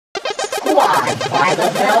Squad by the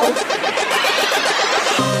Bill.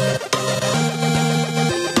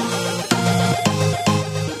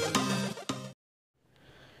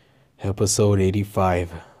 Episode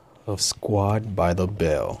 85 of Squad by the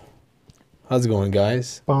Bill. How's it going,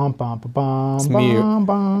 guys? Bum, bum, bum, bum, It's me,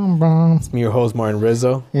 bum. your host, Martin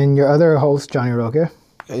Rizzo. And your other host, Johnny Roque.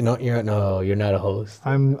 You're not a host.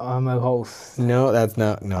 I'm a host. No, that's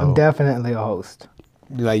not. No, I'm definitely a host.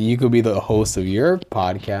 like you could be the host of your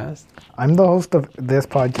podcast. I'm the host of this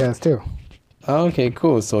podcast too. Oh, okay,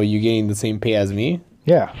 cool. So you getting the same pay as me?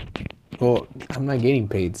 Yeah. Well, I'm not getting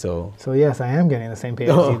paid, so. So yes, I am getting the same pay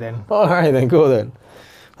as you then. All right, then cool then.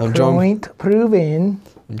 I'm Point proven.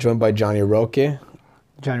 joined by Johnny Roque.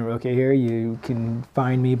 Johnny Roque here. You can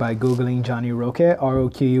find me by Googling Johnny Roque,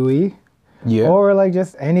 R-O-Q-U-E. Yeah. Or like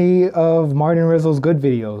just any of Martin Rizzo's good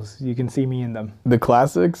videos. You can see me in them. The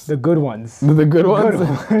classics. The good ones. The good ones. Good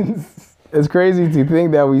ones. It's crazy to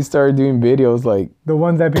think that we started doing videos like. The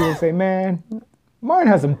ones that people say, man, Martin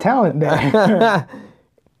has some talent there.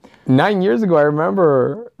 9 years ago, I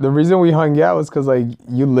remember the reason we hung out was because like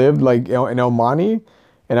you lived like in El Monte,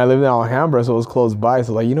 and I lived in Alhambra, so it was close by.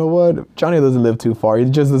 So like, you know what, Johnny doesn't live too far. We're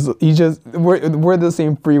the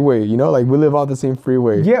same freeway, you know, like we live off the same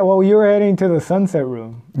freeway. Yeah, well, you were heading to the Sunset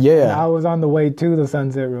Room. Yeah. And I was on the way to the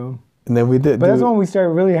Sunset Room. And then we did. But that's when we started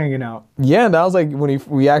really hanging out. Yeah, that was like when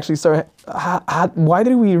we actually started. Why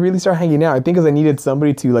did we really start hanging out? I think because I needed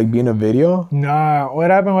somebody to like be in a video. Nah, what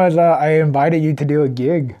happened was I invited you to do a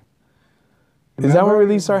gig. Is that when we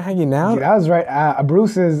really started hanging out? Yeah, that was right at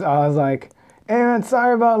Bruce's. I was like, hey man,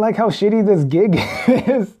 sorry about like how shitty this gig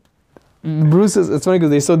is. Bruce's, it's funny because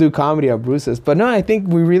they still do comedy at Bruce's. But no, I think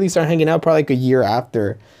we really started hanging out probably like a year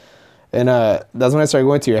after. And that's when I started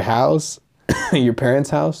going to your house, your parents'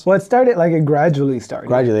 house. Well, it gradually started.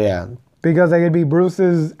 Gradually, yeah. Because I could be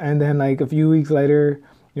Bruce's, and then like a few weeks later,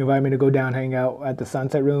 you invite me to go down hang out at the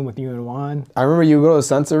Sunset Room with you and Juan. I remember you go to the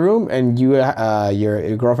Sunset Room, and you,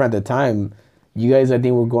 your girlfriend at the time, you guys, I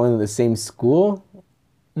think, were going to the same school.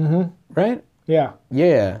 Mm-hmm. Right? Yeah.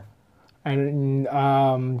 Yeah. And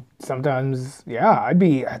sometimes, yeah, I'd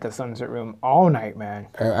be at the Sunset Room all night, man.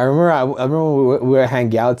 I remember we would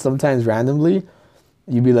hang out sometimes randomly.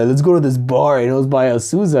 You'd be like, let's go to this bar. And it was by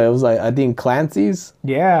Azusa. It was like, I think, Clancy's.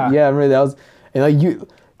 Yeah. Yeah, I remember that was... And like you...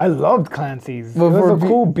 I loved Clancy's. But it was a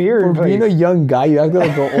cool beer For place. being a young guy, you acted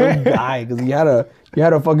like an old guy. Because you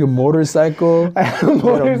had a fucking motorcycle. I had a You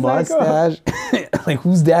had a mustache. Like,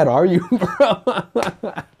 whose dad are you, bro?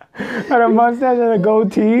 Had a mustache and a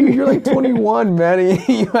goatee. You're like 21, man.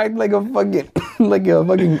 You act like a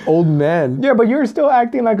fucking old man. Yeah, but you're still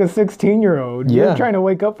acting like a 16-year-old. Yeah. You're trying to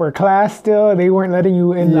wake up for class still. They weren't letting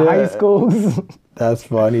you in the high schools. That's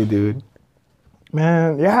funny, dude.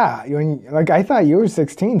 Man, yeah. I thought you were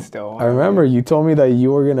 16 still. I remember you told me that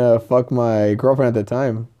you were gonna fuck my girlfriend at the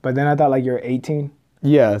time. But then I thought like you're 18.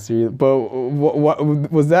 Yeah, but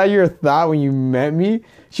what was that your thought when you met me?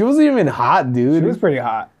 She wasn't even hot, dude. She was pretty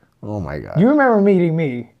hot. Oh my god. You remember meeting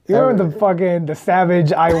me. You remember the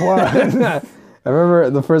savage I was. I remember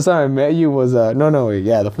the first time I met you was the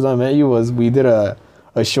first time I met you was we did a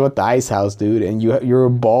show at the Ice House, dude, and you were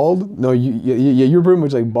bald. No, you're pretty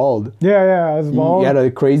much like bald. Yeah, I was bald. You had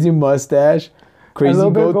a crazy mustache, crazy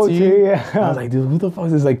goatee. Yeah. I was like, dude, who the fuck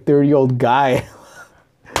is this like 30-year-old guy?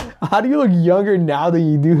 How do you look younger now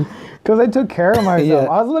than you do? Because I took care of myself. Yeah.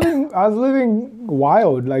 I was living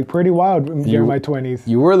wild, like pretty wild during my 20s.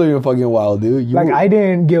 You were living fucking wild, dude. I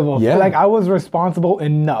didn't give a Yeah. like I was responsible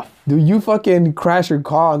enough. Dude, you fucking crashed your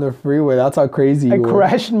car on the freeway. That's how crazy you I were.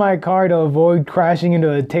 crashed my car to avoid crashing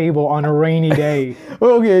into a table on a rainy day.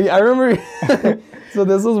 Okay, I remember. So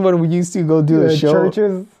this was when we used to go do the show.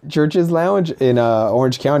 Churches Lounge in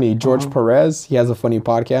Orange County. George Perez, he has a funny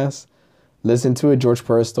podcast. Listen to it, George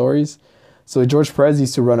Perez Stories. So George Perez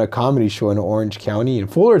used to run a comedy show in Orange County in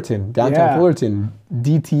Fullerton, downtown Fullerton,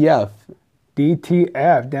 DTF.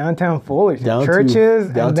 DTF, downtown Fullerton. Down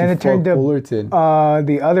and then it turned to Fullerton.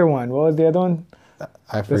 The other one. What was the other one?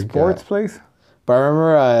 I The forgot. sports place? But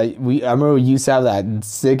I remember we used to have that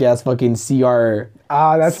sick ass fucking CR.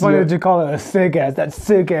 That's funny that you call it a sick ass. That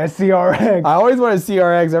sick ass CRX. I always wanted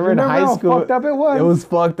CRX. I remember in high how school. fucked up it was? It was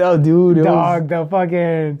fucked up, dude. The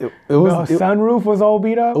fucking the sunroof was all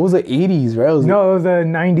beat up. It was the 80s, right? It was a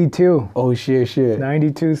 92. Oh shit.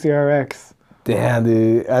 92 CRX. Damn,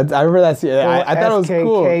 dude. I remember that. I thought it was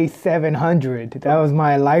cool. SKK 700. That was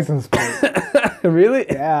my license plate. Really?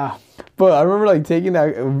 Yeah. But I remember like taking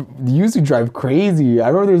that. You used to drive crazy. I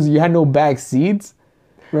remember you had no back seats.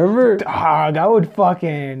 Remember? Dog, I would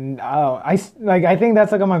fucking. I think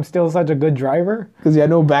that's like I'm still such a good driver. Because you had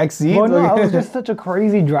no backseat. Well, no, I was just such a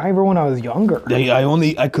crazy driver when I was younger.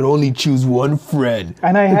 I could only choose one friend.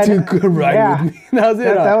 And I had to ride with me. That was it.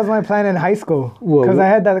 That was my plan in high school. Because I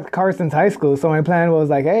had that car since high school. So my plan was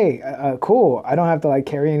like, hey, cool. I don't have to like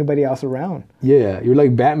carry anybody else around. Yeah, you're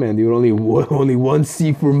like Batman. You only one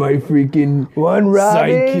seat for my freaking one Robin,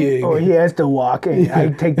 sidekick. Or he has to walk and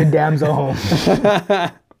I take the damsel home.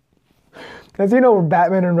 Because you know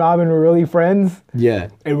Batman and Robin were really friends. Yeah.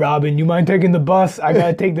 Hey Robin, you mind taking the bus? I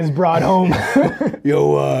gotta take this broad home.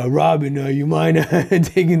 Yo, Robin, you mind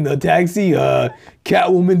taking the taxi?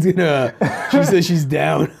 Catwoman's she says she's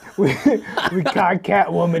down. We caught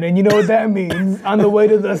Catwoman, and you know what that means? On the way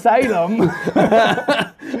to the asylum. On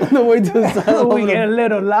the way to the asylum. We get a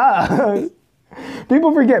little lost.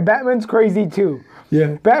 People forget Batman's crazy too.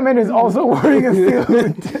 Yeah. Batman is also wearing a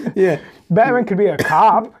suit. Yeah. Batman could be a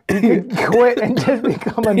cop. He could quit and just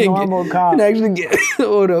become a normal cop. And actually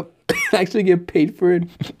get paid for it.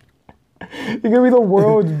 He could be the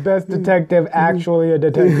world's best detective, actually a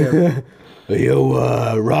detective.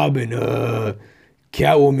 Yo, Robin,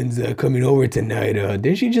 Catwoman's coming over tonight.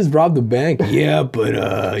 Didn't she just rob the bank? Yeah,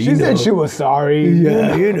 but she said she was sorry.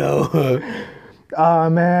 Yeah, you know. Oh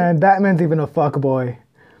man, Batman's even a fuckboy.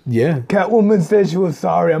 Yeah. Catwoman said she was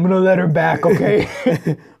sorry. I'm gonna let her back, okay?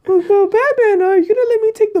 Well, Batman, are you gonna let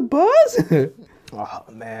me take the bus? Oh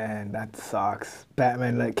man, that sucks.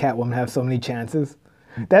 Batman let Catwoman have so many chances.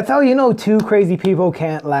 That's how you know two crazy people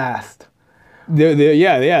can't last.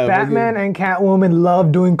 Yeah. Batman and Catwoman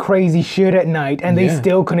love doing crazy shit at night, and they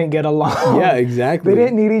still couldn't get along. Yeah, exactly. They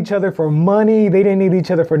didn't need each other for money. They didn't need each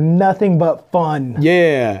other for nothing but fun.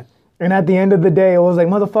 Yeah. And at the end of the day, it was like,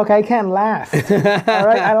 motherfucker, I can't last. All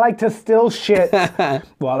right, I like to steal shit. Well,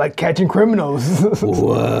 I like catching criminals.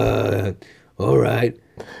 All right.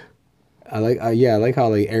 I like how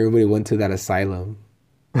like everybody went to that asylum.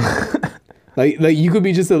 like you could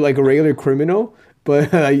be just a regular criminal,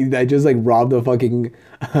 but I just like robbed the fucking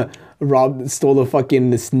stole the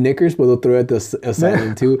fucking Snickers, but they'll throw it at the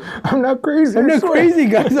asylum too. I'm not crazy. I'm not crazy,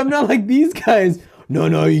 guys. I'm not like these guys. No,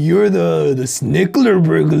 you're the Snickler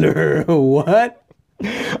burglar. What?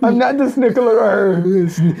 I'm not the Snickler.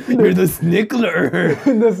 You're the Snickler.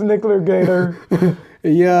 The Snickler Gator.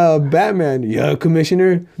 Yeah, Batman. Yeah,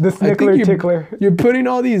 Commissioner. The Snickler Tickler. You're putting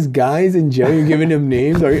all these guys in jail. You're giving them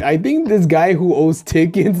names. I think this guy who owes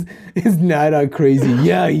tickets is not crazy.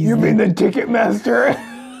 Yeah, he's... You mean the Ticket Master?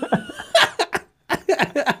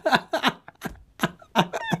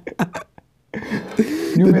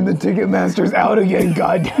 You mean the Ticketmaster's out again,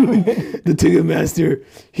 goddammit. The Ticketmaster,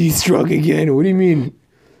 he struck again. What do you mean?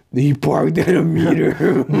 He parked at a meter.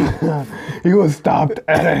 He was stopped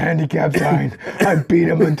at a handicap sign. I beat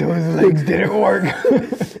him until his legs didn't work.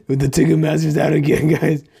 But the Ticketmaster's out again,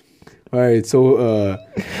 guys. All right, so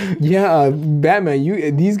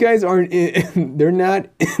Batman, these guys they're not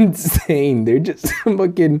insane. They're just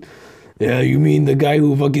fucking. Yeah, you mean the guy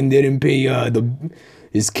who fucking didn't pay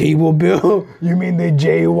his cable bill? You mean the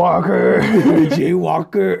jaywalker? The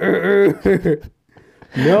jaywalker.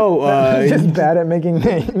 No, he's just bad at making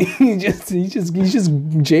names. He's just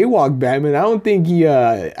jaywalk Batman. I don't think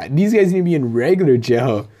these guys need to be in regular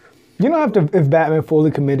jail. You don't have to if Batman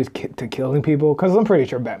fully committed to killing people, because I'm pretty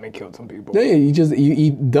sure Batman killed some people. Yeah, he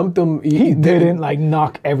dumped them. He didn't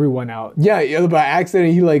knock everyone out. Yeah, by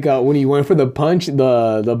accident he when he went for the punch,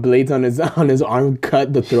 the blades on his arm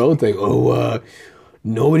cut the throat. Like,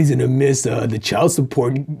 nobody's gonna miss the child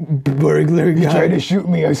support burglar guy. He tried to shoot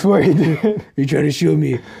me, I swear he did. He tried to shoot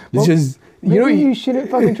me. It's just you shouldn't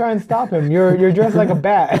fucking try and stop him. You're dressed like a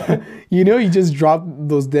bat. He just dropped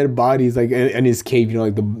those dead bodies in his cave,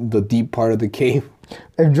 like the deep part of the cave.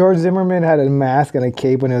 If George Zimmerman had a mask and a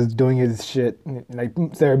cape when he was doing his shit,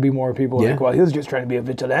 there'd be more people well, he was just trying to be a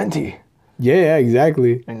vigilante. Yeah,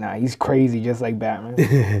 exactly. And nah, he's crazy just like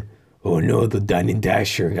Batman. Oh no, the Diamond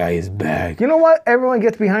Dasher guy is back. You know what? Everyone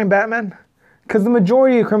gets behind Batman. Because the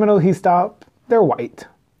majority of criminals he stopped, they're white.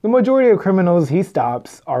 The majority of criminals he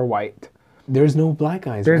stops are white. There's no black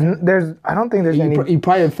guys. I don't think there's any. He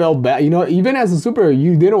probably felt bad. Even as a superhero,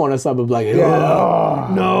 you didn't want to stop a black guy. Yeah.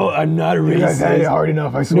 No, I'm not a racist. You guys had it hard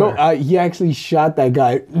enough, I swear. No, he actually shot that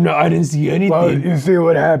guy. No, I didn't see anything. Well, you see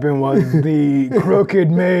what happened was the crooked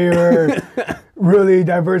mayor really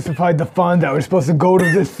diversified the funds that were supposed to go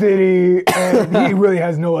to the city, and he really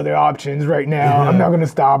has no other options right now. I'm not going to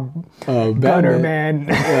stop Gunner Man.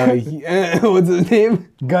 What's his name?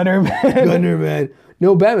 Gunner Man. Gunner Man.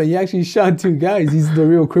 No, Batman, he actually shot 2 guys. He's the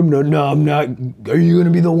real criminal. No, I'm not. Are you going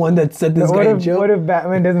to be the one that set this guy in jail? What if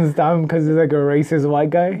Batman doesn't stop him because he's like a racist white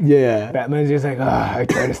guy? Yeah. Batman's just like, I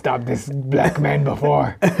tried to stop this black man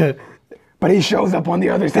before. But he shows up on the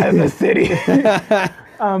other side of the city.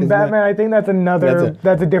 Batman, I think that's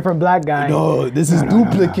a different black guy. No, this is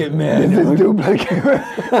Duplicate Man. This is Duplicate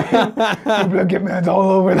Man. Duplicate Man's all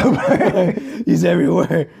over the place. He's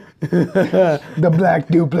everywhere. The black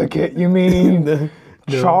duplicate, you mean?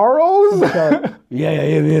 Charles?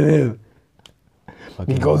 Yeah.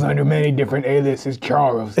 He goes under many different aliases.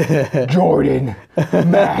 Charles, Jordan,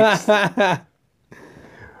 Max,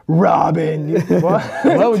 Robin.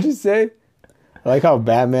 What would you say? I like how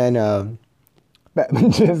Batman...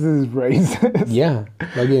 Batman just is racist. Yeah.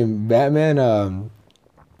 Like in Batman,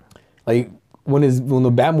 like when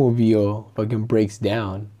the Batmobile fucking breaks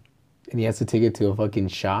down and he has to take it to a fucking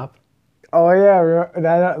shop. Oh yeah,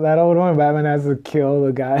 that old one. Batman has to kill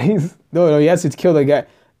the guys. No, he has to kill the guy.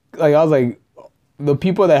 Like I was like, the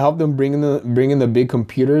people that helped him bring in the big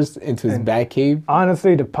computers into his Batcave.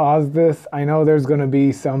 Honestly, to pause this, I know there's gonna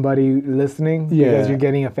be somebody listening because you're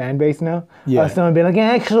getting a fan base now. Yeah. Someone be like,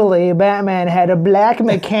 actually, Batman had a black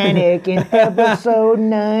mechanic in episode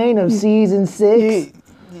 9 of season 6.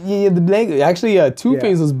 Yeah, the black. Actually,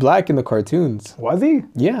 Two-Face was black in the cartoons. Was he?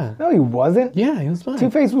 Yeah. No, he wasn't. Yeah, he was black.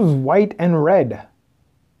 Two-Face was white and red.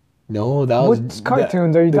 No, that was... Which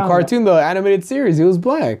cartoons are you talking cartoon, the animated series, he was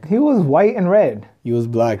black. He was white and red. He was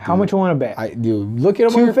black, dude. How much you want to bet? Dude, look it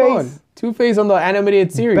up on your phone. Two-Face on the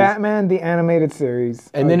animated series. Batman, the animated series.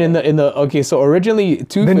 And then in the... Okay, so originally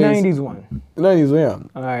Two-Face... The 90s one. The 90s, yeah.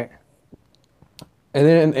 All right. And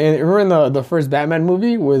then remember in the first Batman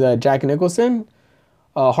movie with Jack Nicholson?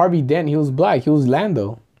 Harvey Dent, he was black. He was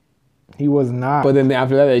Lando. He was not. But then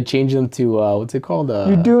after that, they changed him to what's it called?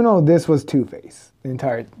 You do know this was Two-Face.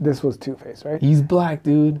 This was Two-Face, right? He's black,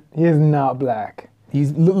 dude. He is not black.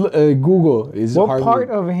 He's Google is. What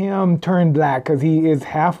part of him turned black? Because he is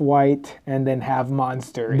half white and then half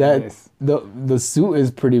monster. The suit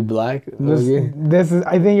is pretty black. This is.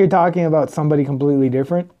 I think you're talking about somebody completely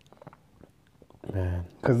different. Man.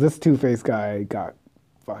 Because this Two-Face guy got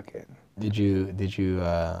fucking. Do you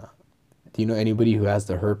know anybody who has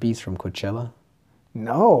the herpes from Coachella?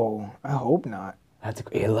 No, I hope not. That's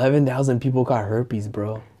 11,000 people got herpes,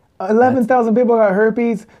 bro. 11,000 people got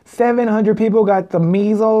herpes. 700 people got the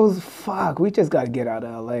measles. Fuck, we just gotta get out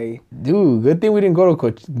of LA. Dude, good thing we didn't go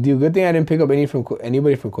to Dude, good thing I didn't pick up anybody from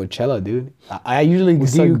Coachella, dude. I usually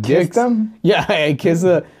do you kiss them? Yeah, I kiss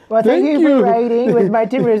the. Well, thank you for writing with my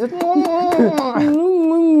timbers.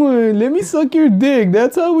 Let me suck your dick.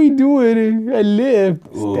 That's how we do it. I live.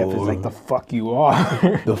 Steph is like, the fuck you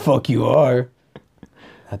are. The fuck you are.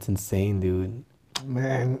 That's insane, dude.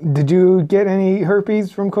 Man, did you get any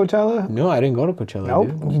herpes from Coachella? No, I didn't go to Coachella. Nope.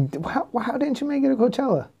 Dude. How didn't you make it to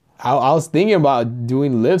Coachella? I was thinking about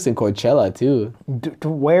doing lifts in Coachella too.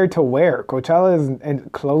 Where to where? Coachella is an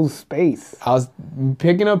enclosed space. I was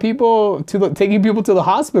picking up people taking people to the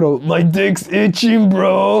hospital. My dick's itching,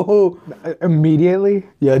 bro. Immediately?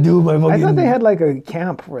 Yeah, dude. I thought they had like a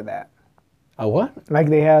camp for that. A what? Like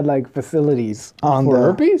they had like facilities for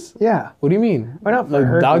herpes? Yeah. What do you mean? Why not for like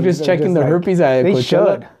herpes? Doctors checking the herpes at they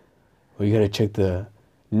Coachella? Should. Well, you gotta check the.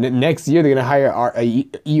 Next year they're gonna hire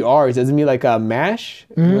ERs. Doesn't mean like MASH,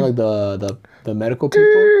 you know, like the medical people.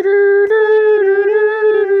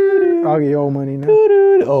 I'll get your money now.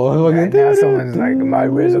 Now someone's like, my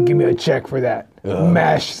Rizzo, give me a check for that.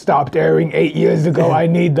 MASH stopped airing 8 years ago. I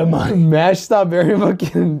need the money. MASH stopped airing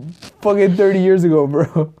fucking 30 years ago,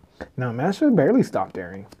 bro. No, MASH barely stopped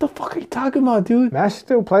airing. What the fuck are you talking about, dude? MASH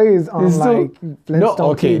still plays on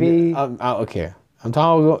Flintstone TV. Okay. I'm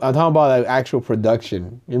talking about like actual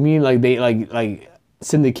production. You mean like they like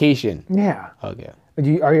syndication? Yeah. Okay.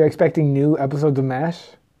 Are you expecting new episodes of MASH?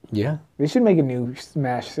 Yeah. They should make a new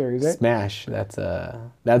Smash series, right? Smash. That's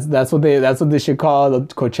what they should call the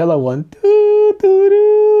Coachella one.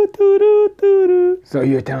 So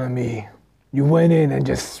you're telling me you went in and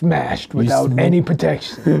just smashed without any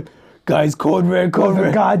protection? Guys, code red.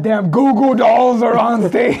 The goddamn Google dolls are on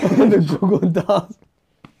stage. The Google dolls.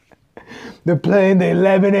 They're playing the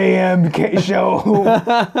 11 a.m. show.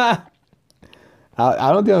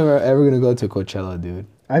 I don't think I'm ever gonna go to Coachella, dude.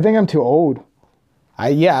 I think I'm too old.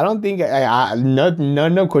 I don't think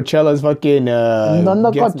none of Coachella's fucking. None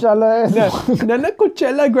of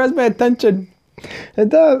Coachella grabs my attention. It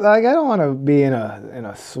does. Like I don't want to be in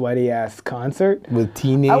a sweaty ass concert with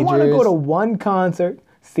teenagers. I want to go to one concert,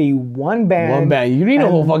 see one band. One band. You need a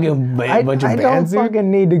whole fucking bunch of bands. I don't fucking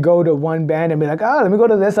need to go to one band and be like, let me go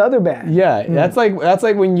to this other band. Yeah, that's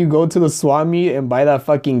like when you go to the swap meet and buy that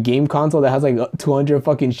fucking game console that has like 200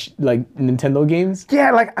 fucking like Nintendo games.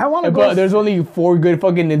 Yeah, like I want to go. But there's only 4 good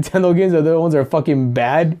fucking Nintendo games. The other ones are fucking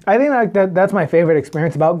bad. I think like that's my favorite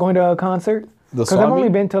experience about going to a concert. Because I've only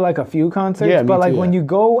been to like a few concerts, but like when you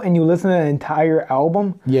go and you listen to an entire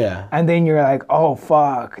album, and then you're like, oh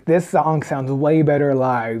fuck, this song sounds way better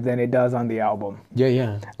live than it does on the album.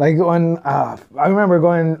 Yeah. Like when I remember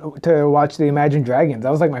going to watch the Imagine Dragons. That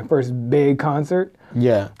was like my first big concert.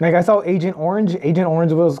 Yeah. Like I saw Agent Orange. Agent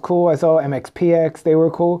Orange was cool. I saw MXPX. They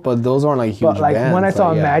were cool. But those aren't like huge bands. But like when I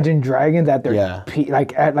saw Imagine Dragons at their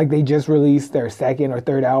like they just released their second or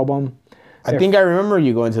third album. I think I remember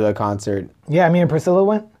you going to the concert. Yeah, me and Priscilla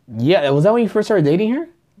went. Yeah, was that when you first started dating her?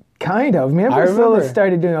 Kind of. Me and Priscilla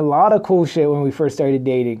started doing a lot of cool shit when we first started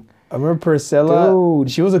dating. I remember Priscilla. Dude.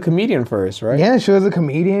 She was a comedian first, right? Yeah, she was a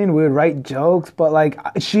comedian. We would write jokes, but like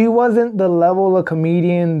she wasn't the level of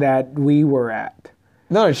comedian that we were at.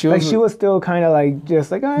 No, she was. Like she was still kind of like just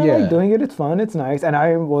like I like doing it. It's fun. It's nice. And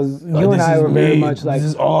I was. You and I were very much like.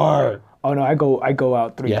 This is art. Oh no, I go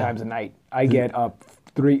out 3 times a night. I get up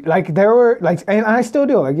 3. Like there were like, and I still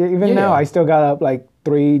do. Like even now, I still got up like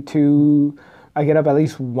 3, 2. I get up at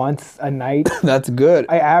least once a night. That's good.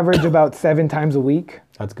 I average about 7 times a week.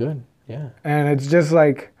 That's good. Yeah. And it's just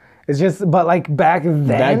like, but like back then.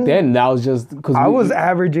 Back then, that was just because I was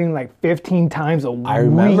averaging like 15 times a week. I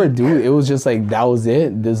remember, dude. It was just like that was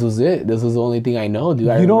it. This was it. This was the only thing I know, dude.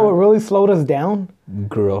 You know what really slowed us down?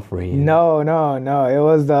 Girlfriend. No. It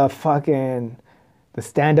was the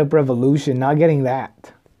stand-up revolution. Not getting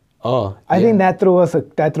that. Oh. I think that threw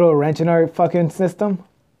a wrench in our fucking system.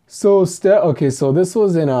 So so this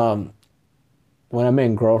was in when I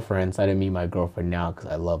met girlfriends. I didn't meet my girlfriend now because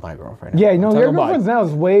I love my girlfriend now. Yeah, no, your girlfriend now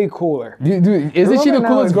is way cooler. Dude, isn't she the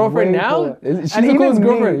coolest girlfriend now? She's the coolest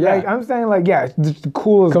girlfriend. Yeah, like, I'm saying like the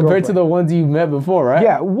coolest compared to the ones you met before, right?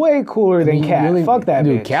 Yeah, way cooler than Kat. Really, fuck that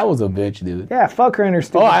bitch. Dude, Kat was a bitch, dude. Yeah, fuck her and her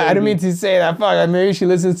stupid. Oh, I didn't mean to say that. Fuck, maybe she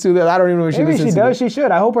listens to that. I don't even know if she listens to it. Maybe she does. She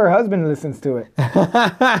should. I hope her husband listens to it.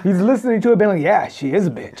 He's listening to it, being like, yeah, she is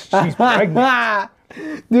a bitch. She's pregnant.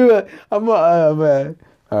 Dude, man.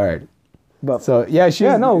 All right. But so she's you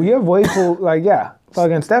have way cool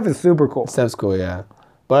fucking Steph is super cool. Steph's cool, yeah.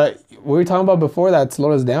 But what were we talking about before that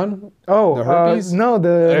slowed us down? Oh, the herpes? No,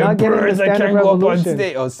 not getting the stand-up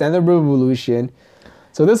revolution. Oh, stand-up revolution.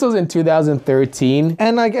 So this was in 2013.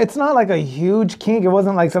 And like it's not like a huge kink. It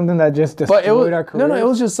wasn't like something that just destroyed our careers. No, it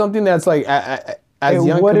was just something that's like as young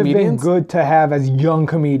comedians. It would have been good to have as young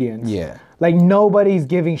comedians. Yeah. Like nobody's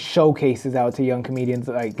giving showcases out to young comedians.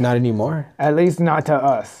 Like not anymore. At least not to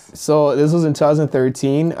us. So this was in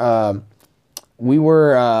 2013. We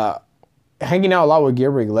were hanging out a lot with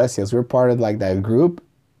Gabriel Iglesias. We were part of like that group.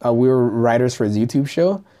 We were writers for his YouTube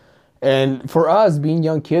show, and for us being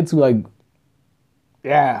young kids who like.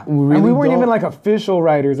 Yeah, we weren't even like official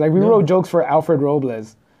writers. Like we wrote jokes for Alfred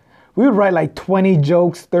Robles. We would write like 20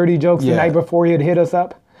 jokes, 30 jokes the night before he'd hit us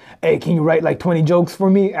up. Hey, can you write like 20 jokes for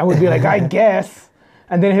me? And we'd be like, I guess.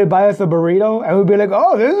 And then he'd buy us a burrito, and we'd be like,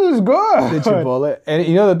 oh, this is good. The Chipotle. And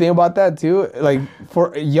you know the thing about that too, like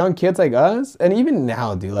for young kids like us, and even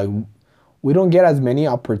now, dude, like we don't get as many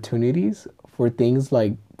opportunities for things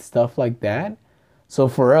like stuff like that. So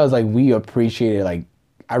for us, like we appreciate it. Like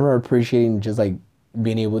I remember appreciating just like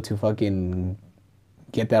being able to fucking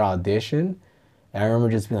get that audition. And I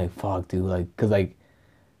remember just being like, fuck, dude, like, cause like.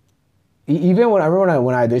 Even when I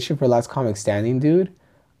auditioned for Last Comic Standing, dude,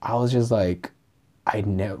 I was just like, I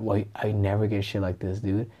never get shit like this,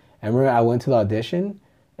 dude. I remember I went to the audition,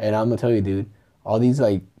 and I'm gonna tell you, dude, all these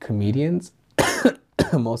like comedians,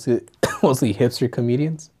 mostly hipster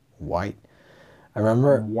comedians, white. I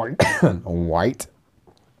remember white.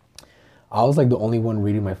 I was like the only one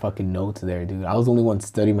reading my fucking notes there, dude. I was the only one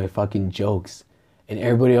studying my fucking jokes. And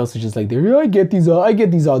everybody else is just like, I get these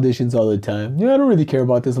auditions all the time. Yeah, I don't really care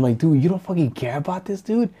about this. I'm like, dude, you don't fucking care about this,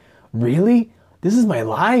 dude? Really? This is my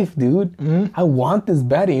life, dude. Mm-hmm. I want this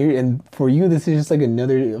bad. And for you, this is just like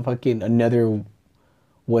another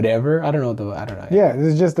whatever. I don't know. Yeah,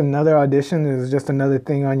 this is just another audition. This is just another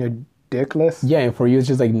thing on your dick list. Yeah, and for you, it's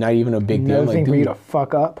just like not even a big deal. Like, for you to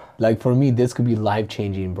fuck up. Like for me, this could be life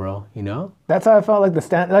changing, bro. You know? That's how I felt like the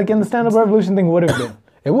stand-up revolution thing would have been.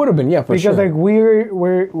 It would have been, yeah, for sure. Because like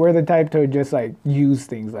we're the type to just like use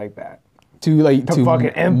things like that. To fucking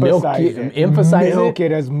emphasize milk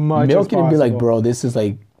it as much as possible. And be like, bro, this is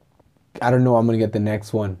like, I don't know, I'm gonna get the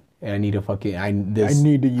next one, and I need to fucking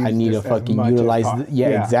utilize.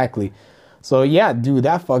 Yeah, exactly. So yeah, dude,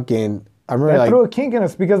 that fucking I remember that threw a kink in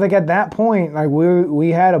us because like at that point, like we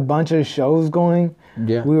had a bunch of shows going.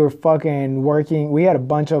 Yeah. We were fucking working. We had a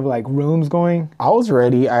bunch of like rooms going. I was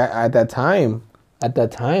ready. At that time,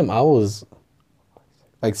 I was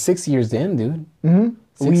like 6 years in, dude. Mm-hmm.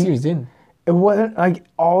 6 years in. It wasn't like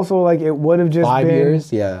also like it would have just 5 been 5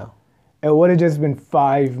 years, yeah. It would have just been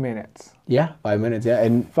 5 minutes. Yeah, 5 minutes, yeah,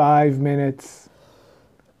 and 5 minutes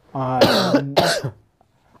on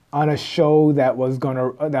on a show that was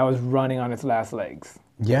running on its last legs.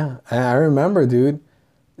 Yeah, and I remember, dude,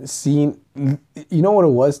 seeing, you know what it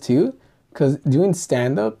was too, because doing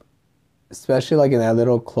stand up, especially like in that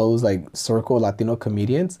little closed like circle of Latino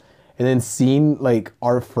comedians, and then seeing like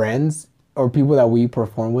our friends or people that we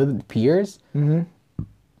perform with, peers,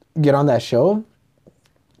 get on that show,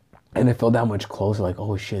 and it felt that much closer. Like,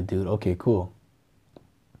 oh shit, dude. Okay, cool.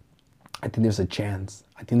 I think there's a chance.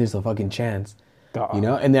 I think there's a fucking chance. You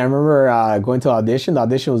know? And then I remember going to audition. The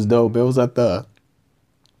audition was dope. It was at the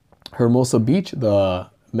Hermosa Beach, the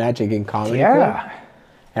Magic and Comedy Club.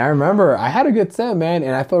 And I remember I had a good set, man,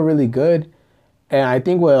 and I felt really good. And I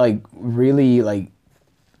think what like really like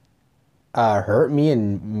hurt me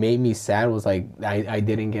and made me sad was like I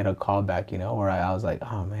didn't get a call back, you know, where I was like,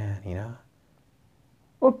 oh man, you know.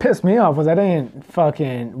 What pissed me off was I didn't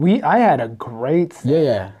fucking I had a great set.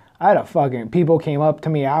 Yeah. I had a fucking people came up to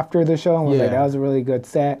me after the show and was like, that was a really good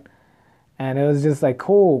set. And it was just like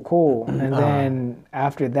cool. And then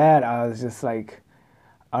after that I was just like,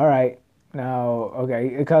 all right. No,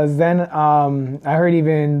 okay, because then I heard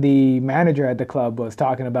even the manager at the club was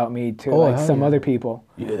talking about me to like some other people.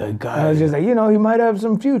 Yeah, that guy. And I was just like, you know, he might have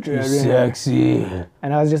some future. He's sexy.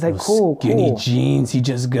 And I was just like, cool. Skinny jeans he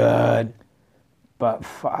just got. But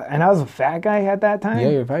and I was a fat guy at that time. Yeah,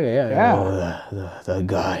 you're a fat guy. Yeah. Oh, the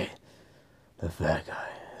guy, the fat guy.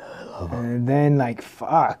 I love him. And then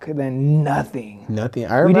then nothing. Nothing.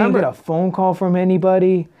 We didn't get a phone call from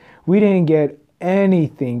anybody. We didn't get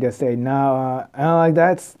anything to say no,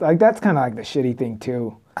 that's kind of like the shitty thing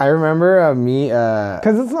too. I remember me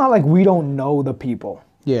because it's not like we don't know the people.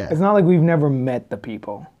 Yeah, it's not like we've never met the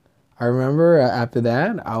people. I remember after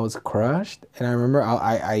that I was crushed, and I remember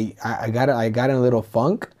I got in a little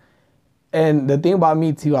funk, and the thing about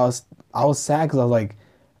me too, I was sad because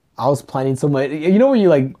I was planning so much. You know when you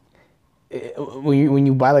like. When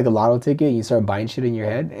you buy like a lotto ticket and you start buying shit in your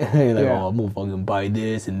head, you're like, oh, I'm gonna fucking buy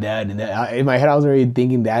this and that and that. In my head, I was already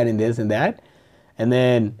thinking that and this and that. And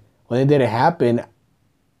then when it didn't happen,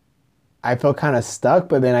 I felt kind of stuck.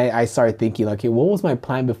 But then I started thinking, okay, what was my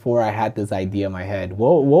plan before I had this idea in my head?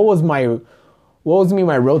 What was my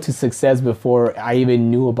road to success before I even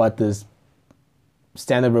knew about this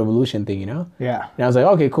stand-up revolution thing, you know? Yeah. And I was like,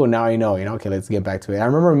 okay, cool. Now I know, okay, let's get back to it. I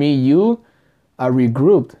remember you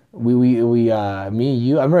regrouped. Me and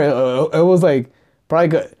you. I remember it was like probably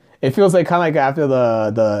good. It feels like kind of like after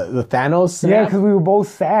the Thanos snap. Yeah, because we were both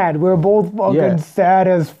sad. We were both fucking sad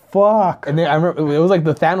as fuck. And then I remember it was like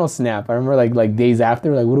the Thanos snap. I remember like days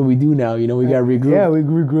after, like what do we do now? You know, we got regrouped. Yeah, we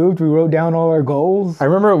regrouped. We wrote down all our goals. I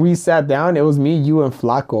remember we sat down. It was me, you, and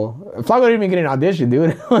Flaco. Flaco didn't even get an audition,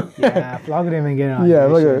 dude. Yeah, Flaco didn't even get an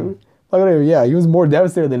audition. Yeah, he was more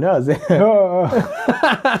devastated than us.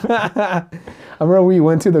 I remember we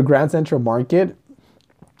went to the Grand Central Market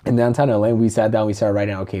in downtown LA. We sat down. We started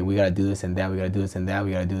writing. Okay, we gotta do this and that. We gotta do this and that.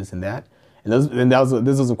 We gotta do this and that. And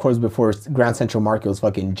this was of course before Grand Central Market was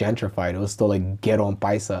fucking gentrified. It was still like ghetto and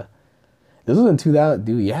paisa. This was in 2000,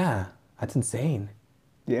 dude. Yeah, that's insane.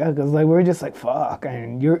 Yeah, because like we were just like fuck,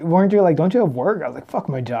 and weren't you like, don't you have work? I was like, fuck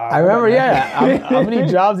my job. I remember, how many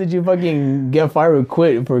jobs did you fucking get fired or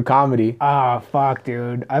quit for comedy? Fuck,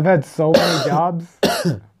 dude. I've had so many jobs.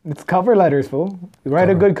 It's cover letters, fool. You write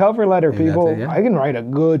a good cover letter, people. I can write a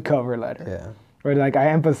good cover letter. Yeah. Where like I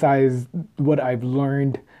emphasize what I've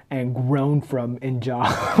learned and grown from in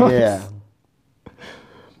jobs. Yeah.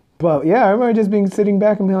 But yeah, I remember just sitting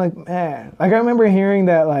back and being like, man. Like I remember hearing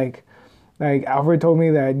that like Alfred told me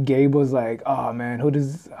that Gabe was like, oh man, what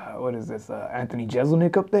is this, Anthony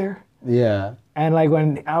Jeselnik up there? Yeah. And like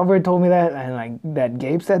when Alfred told me that and like that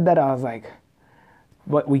Gabe said that, I was like,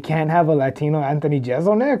 what, we can't have a Latino Anthony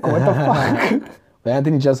Jeselnik? What the fuck?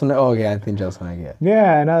 Anthony Jeselnik, okay, Anthony Jeselnik, yeah.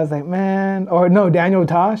 Yeah, and I was like, man, or no, Daniel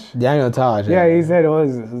Tosh. Daniel Tosh, yeah. Yeah, he said,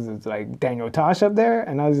 it's like Daniel Tosh up there?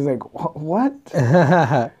 And I was just like, what?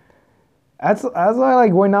 That's why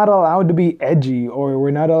like we're not allowed to be edgy or we're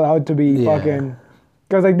not allowed to be fucking,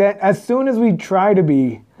 because like that as soon as we try to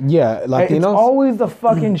be, Latinos, it's always the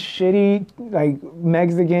fucking shitty like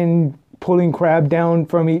Mexican pulling crab down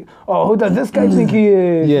from me. Oh, who does this guy think he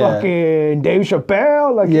is? Fucking Dave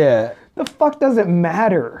Chappelle? Like the fuck does it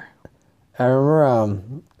matter? I remember,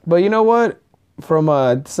 but you know what?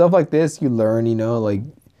 from stuff like this, you learn, you know, like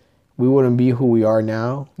we wouldn't be who we are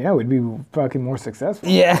now. Yeah, we'd be fucking more successful.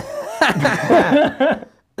 Yeah.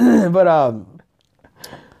 But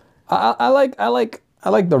I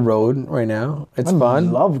like the road right now. It's fun. I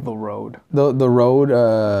love the road. The road.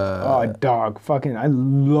 Oh, dog, fucking! I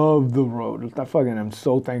love the road. I'm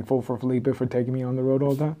so thankful for Felipe for taking me on the road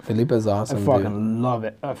all the time. Felipe is awesome. I fucking love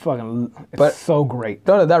it. It's so great.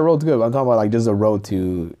 No, that road's good. But I'm talking about like just a road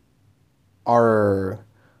to our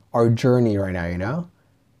journey right now. You know,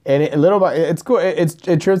 and it's cool.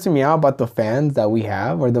 It trips me out about the fans that we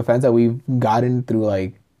have, or the fans that we've gotten through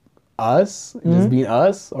like us, just being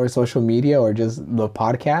us, or social media, or just the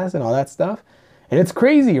podcast and all that stuff. And it's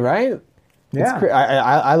crazy, right? Yeah.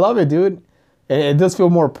 I love it, dude. It does feel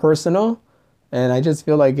more personal. And I just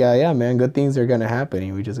feel like, yeah, man, good things are going to happen.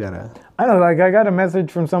 And we just got to... I know, like, I got a message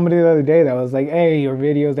from somebody the other day that was like, hey, your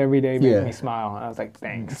videos every day make me smile. And I was like,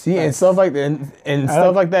 thanks. See, and stuff like that, and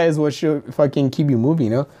stuff like that is what should fucking keep you moving,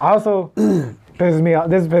 you know? Also, pisses me off.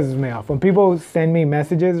 This pisses me off. When people send me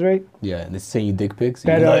messages, right? Yeah, and they send you dick pics.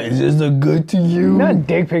 That like, is this look good to you? Not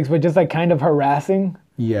dick pics, but just like kind of harassing.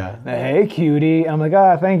 Yeah. Hey, cutie. I'm like,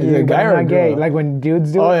 thank you. Guy I'm not gay. Like when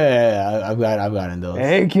dudes do it. Oh, yeah. I've gotten those.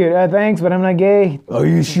 Hey, cute. Thanks, but I'm not gay. Are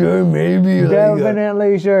you sure? Maybe.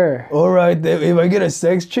 Definitely sure. All right. If I get a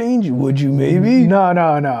sex change, would you maybe?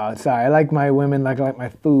 No. Sorry. I like my women like my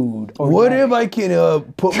food. What if I can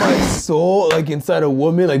put my soul like inside a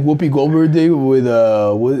woman, like Whoopi Goldberg did with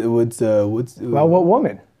what's Well, what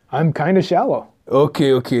woman? I'm kind of shallow.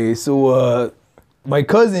 Okay. So my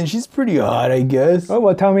cousin, she's pretty hot, I guess. Oh,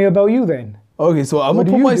 well, tell me about you then. Okay, so I'm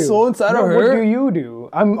gonna put my soul inside of her. What do you do?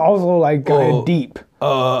 I'm also like kind of deep.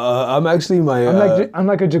 I'm actually I'm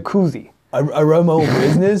like a jacuzzi. I run my own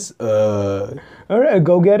business. All right, a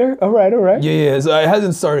go-getter. All right. Yeah. So it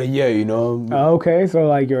hasn't started yet, you know. Okay, so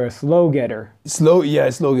like you're a slow getter. Slow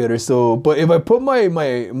getter. So, but if I put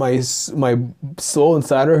my soul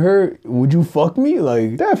inside of her, would you fuck me?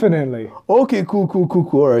 Like definitely. Okay, cool.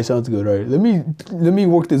 All right, sounds good. All right, let me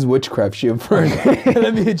work this witchcraft shit first.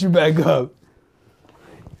 Let me hit you back up.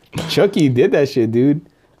 Chucky did that shit, dude.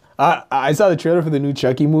 I saw the trailer for the new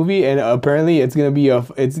Chucky movie, and apparently it's gonna be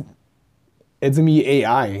it's gonna be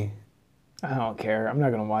AI. I don't care. I'm not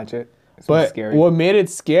gonna watch it. But scary. What made it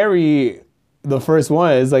scary, the first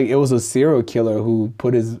one, is like it was a serial killer who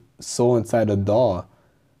put his soul inside a doll,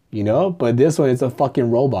 you know. But this one, it's a fucking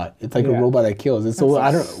robot. It's like a robot that kills. It's so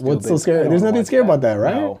what's so scary? There's nothing scary about that,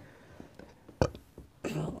 right? No.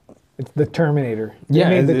 It's the Terminator. They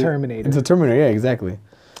made the Terminator. It's a Terminator. Yeah, exactly.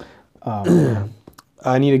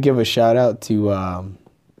 I need to give a shout out to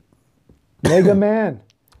Mega Man.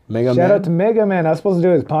 Shout out to Mega Man. I was supposed to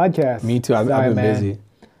do his podcast. Me too. I've been busy.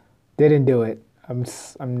 Didn't do it.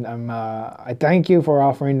 I thank you for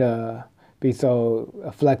offering to be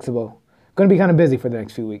so flexible. Going to be kind of busy for the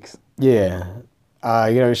next few weeks. Yeah.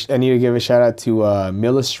 I need to give a shout out to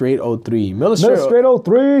Millistrate03.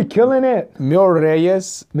 Millistrate03, killing it. Mil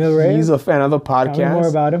Reyes. He's a fan of the podcast. Tell me more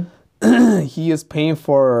about him. He is paying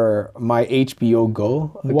for my HBO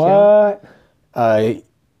Go account. What?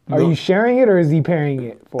 Are you sharing it or is he paying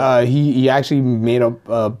it for? He actually made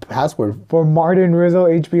a password for Martin Rizzo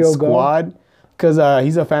HBO Squad, because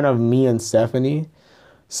he's a fan of me and Stephanie.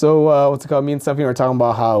 So what's it called? Me and Stephanie were talking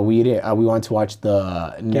about how we want to watch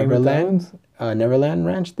the Neverland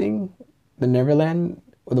Ranch thing, the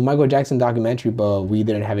Michael Jackson documentary, but we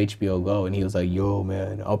didn't have HBO Go, and he was like, "Yo,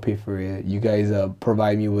 man, I'll pay for it. You guys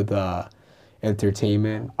provide me with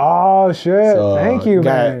entertainment." Oh shit! So, thank you,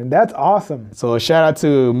 man. That's awesome. So shout out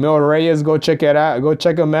to Mil Reyes. Go check it out. Go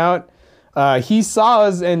check him out. He saw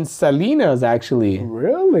us in Salinas actually.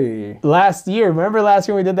 Really? Last year. Remember last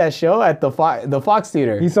year we did that show at the Fox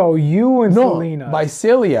Theater? He saw you in Salinas.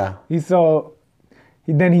 Visalia. He saw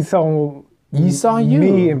you.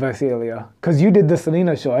 Me in Visalia. Because you did the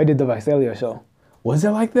Salinas show. I did the Visalia show. Was it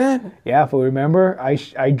like that? Yeah, but remember, I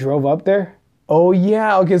drove up there. Oh,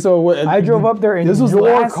 yeah. Okay, so... I drove up there in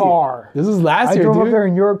your car. This was last year, I drove up there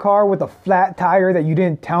in your car with a flat tire that you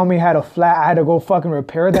didn't tell me had a flat. I had to go fucking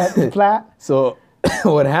repair that flat. So,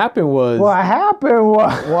 what happened was... So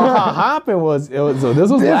this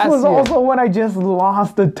was last year. This was also when I just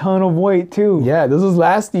lost a ton of weight, too. Yeah, this was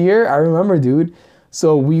last year. I remember, dude.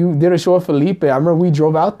 So we did a show with Felipe. I remember we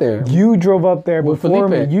drove out there. You drove up there before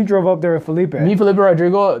me. You drove up there with Felipe. Me, Felipe,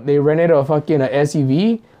 Rodrigo, they rented a fucking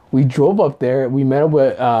SUV. We drove up there. We met up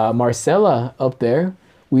with Marcella up there.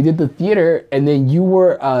 We did the theater, and then you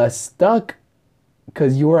were stuck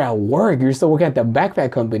because you were at work. You're still working at the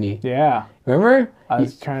backpack company. Yeah. Remember? I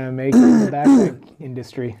was trying to make it in the backpack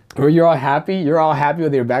industry. Were you all happy? You're all happy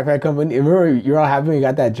with your backpack company? Remember, you're all happy when you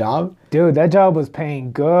got that job? Dude, that job was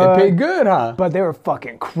paying good. It paid good, huh? But they were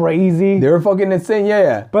fucking crazy. They were fucking insane,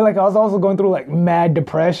 yeah. But like I was also going through like mad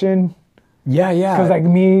depression. Yeah. Because like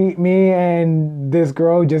me and this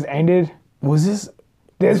girl just ended. Was this?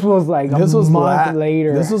 This was like a month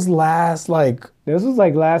later. This was last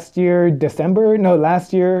last year, December? No,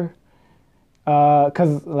 last year.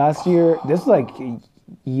 Because last year, this was like a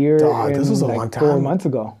year. Dog, this was a long time. 4 months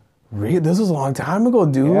ago. Really? This was a long time ago,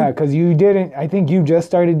 dude. Yeah, because I think you just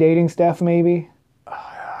started dating Steph, maybe.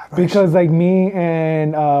 Because like me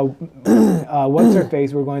and what's her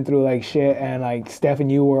face were going through like shit, and like Steph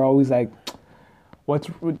and you were always like,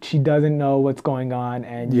 she doesn't know what's going on,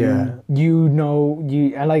 and and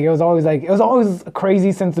like it was always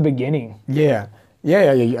crazy since the beginning. Yeah.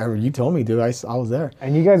 You told me, dude. I was there.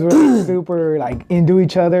 And you guys were like, super like into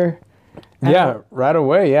each other. Yeah, right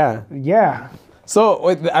away. Yeah. Yeah. So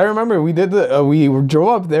I remember we did we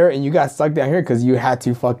drove up there, and you got stuck down here because you had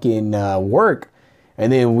to fucking work,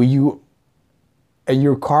 and then and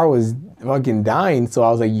your car was fucking dying. So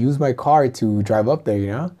I was like, use my car to drive up there, you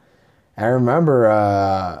know. I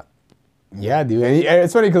remember, yeah, dude. And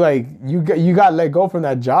it's funny because like you got let go from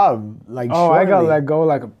that job, like. Oh, shortly. I got let go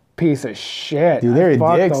like a piece of shit. Dude, they're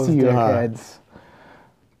dicks to you, dickheads. Huh?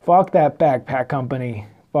 Fuck that backpack company.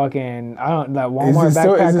 Fucking, that Walmart backpack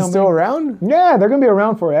company. Is it still around? Yeah, they're gonna be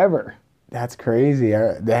around forever. That's crazy.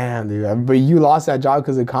 Damn, dude. But you lost that job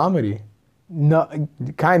because of comedy. No,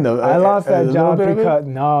 kind of. I lost that job because I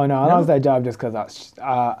lost that job just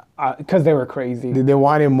because they were crazy. They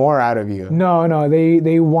wanted more out of you. No,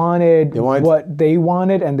 they wanted what they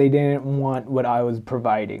wanted, and they didn't want what I was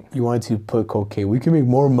providing. You wanted to put cocaine. We can make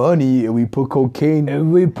more money if we put cocaine. If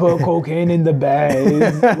we put cocaine in the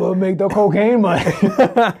bags, we'll make the cocaine money.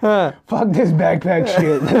 Fuck this backpack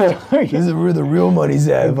shit. This is where the real money's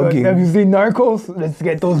at. Have you seen Narcos? Let's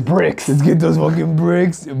get those bricks. Let's get those fucking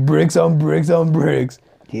bricks. Bricks on bricks on bricks.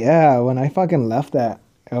 Yeah, when I fucking left that.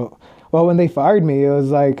 Well, when they fired me, it was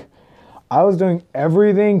like I was doing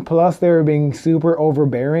everything, plus they were being super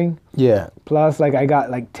overbearing. Yeah. Plus, like, I got,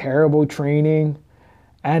 like, terrible training,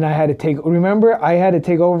 and I had to take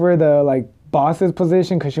over the, like, boss's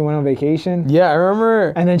position because she went on vacation. Yeah, I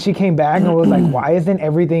remember. And then she came back and was like, why isn't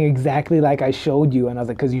everything exactly like I showed you? And I was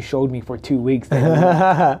like, because you showed me for 2 weeks.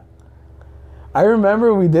 I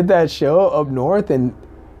remember we did that show up north in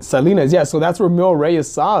Salinas. Yeah, so that's where Mil Reyes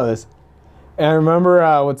saw us. And I remember,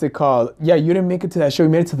 what's it called? Yeah, you didn't make it to that show. You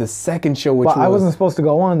made it to the second show, which I wasn't supposed to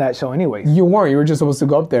go on that show anyways. You weren't. You were just supposed to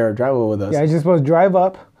go up there and drive with us. Yeah, I was just supposed to drive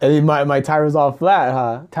up. And my tire was all flat,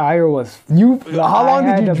 huh? Tire was... How long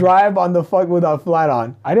did you drive on the fuck with a flat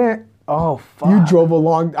on? I didn't... Oh, fuck. You drove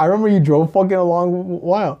I remember you drove fucking a long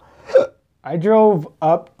while. I drove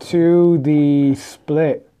up to the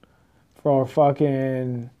Split for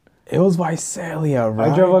fucking... It was Visalia,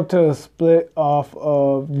 right? I drove up to a Split off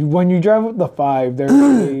of... When you drive up the 5, there's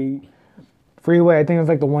a freeway, I think it was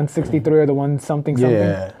like the 163 or the one something.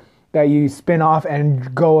 Yeah. That you spin off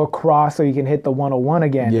and go across so you can hit the 101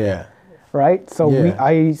 again. Yeah. Right? So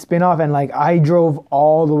I spin off and like I drove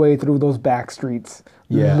all the way through those back streets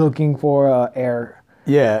looking for air.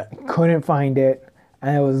 Yeah. Couldn't find it.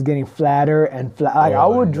 And it was getting flatter and flat. Like I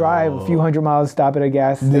would drive a few hundred miles, stop at a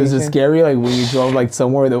gas station. Was it scary, like when you drove like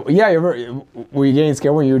somewhere were you getting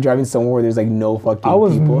scared when you were driving somewhere where there's like no fucking people? I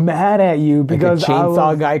was mad at you because like a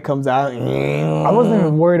chainsaw guy comes out. I wasn't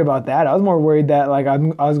even worried about that. I was more worried that like I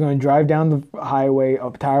was going to drive down the highway, a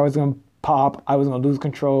tire was going to pop, I was going to lose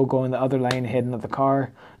control, go in the other lane, hit another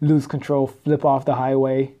car, lose control, flip off the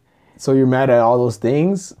highway. So you're mad at all those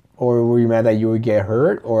things? Or were you mad that you would get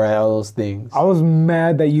hurt, or at all those things? I was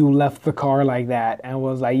mad that you left the car like that and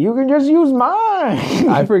was like, you can just use mine.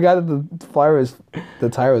 I forgot that the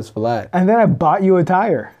tire was flat. And then I bought you a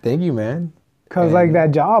tire. Thank you, man. Because like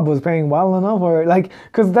that job was paying well enough for it. Like,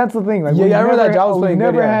 because that's the thing. Like, I remember that job was paying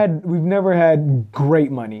good. We've never had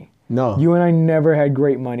great money. No. You and I never had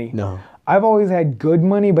great money. No. I've always had good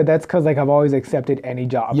money, but that's because like I've always accepted any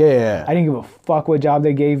job. Yeah. I didn't give a fuck what job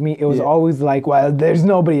they gave me. It was always like, well, there's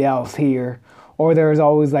nobody else here. Or there's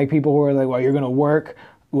always like people who are like, well, you're going to work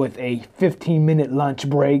with a 15-minute lunch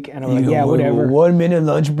break. And I'm like, yeah, whatever. 1 minute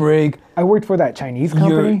lunch break. I worked for that Chinese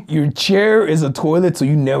company. Your chair is a toilet, so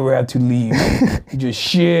you never have to leave. You just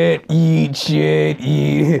shit, eat.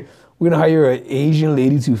 We're going to hire an Asian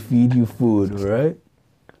lady to feed you food, right?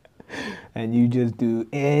 And you just do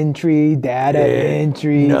entry, data,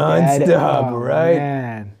 entry, non-stop, right?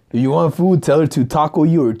 Man. If you want food, tell her to taco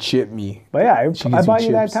you or chip me. But yeah, I bought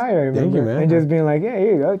you that tire, remember? Thank you, man. And just being like, yeah,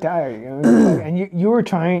 here you go, tire. You know? And you were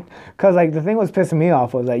trying, because like the thing was pissing me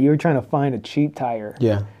off was that you were trying to find a cheap tire.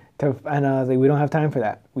 Yeah. And I was like, we don't have time for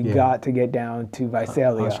that. We got to get down to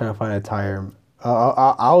Visalia. I was trying to find a tire.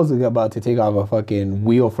 I was about to take off a fucking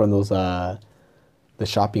wheel from those the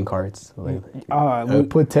shopping carts. Like,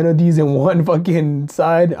 put 10 of these in one fucking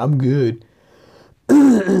side, I'm good.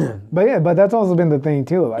 But that's also been the thing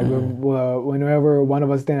too. Like whenever one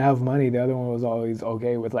of us didn't have money, the other one was always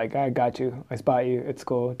okay with like, I got you, I spot you, it's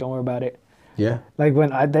cool, don't worry about it. Yeah. Like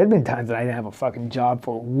there'd been times that I didn't have a fucking job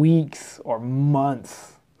for weeks or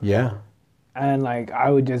months. Yeah. And like I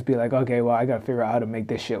would just be like, okay, well I gotta figure out how to make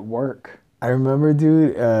this shit work. I remember,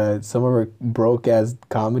 dude, some of our broke ass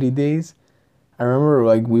comedy days. I remember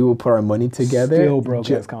like we would put our money together. Still broke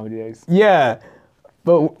ass comedy days. Yeah,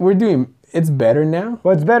 but we're doing. It's better now.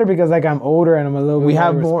 Well, it's better because like I'm older and I'm a little bit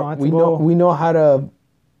more responsible. We know how to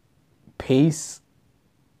pace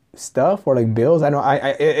stuff or like bills. I know.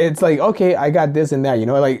 It's like, okay, I got this and that. You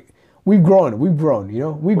know, like we've grown. You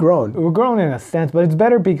know, we've grown. We're grown in a sense, but it's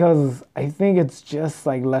better because I think it's just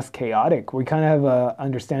like less chaotic. We kind of have a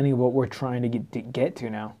understanding of what we're trying to get to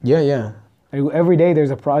now. Yeah. Like, every day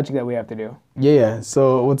there's a project that we have to do. Yeah.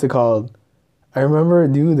 So what's it called? I remember,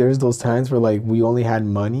 dude. There's those times where like we only had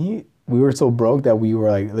money. We were so broke that we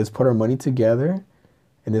were like, let's put our money together,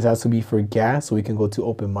 and this has to be for gas so we can go to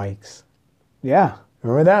open mics. Yeah.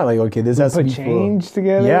 Remember that? Like, okay, this has to be change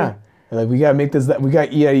together. Yeah. Like, we gotta make this. We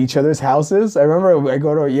gotta eat at each other's houses. I remember I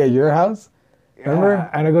go to your house. Remember? Yeah,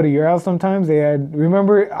 and I go to your house sometimes.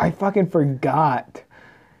 Remember, I fucking forgot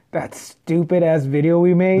that stupid ass video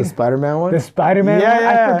we made. The Spider-Man one? The Spider-Man one?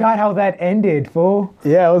 I forgot how that ended, fool.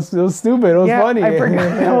 Yeah, it was stupid. It was funny. I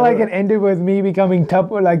forgot how like it ended with me becoming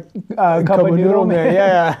cup of noodle man.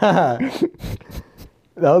 Yeah.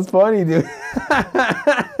 That was funny, dude.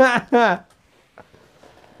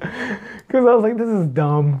 Because I was like, this is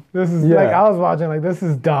dumb. This is like, I was watching like, this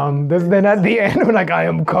is dumb. Then at the end, when like, I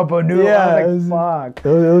am cup of noodle, I was like, fuck.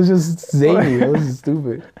 It was just zany. It was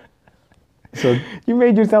stupid. So you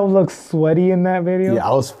made yourself look sweaty in that video? Yeah,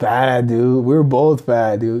 I was fat, dude. We were both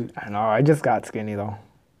fat, dude. I know. I just got skinny though.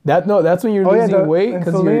 That's when you're losing weight. In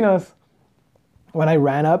Salinas, when I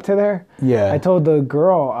ran up to there, I told the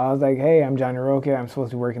girl, I was like, hey, I'm Johnny Roque. I'm supposed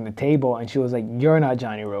to be working the table. And she was like, you're not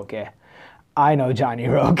Johnny Roque. I know Johnny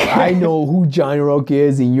Roque. I know who Johnny Roque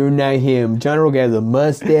is, and you're not him. Johnny Roque has a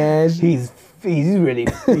mustache. He's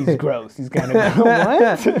gross. He's kind of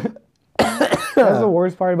what? That's the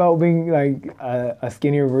worst part about being like a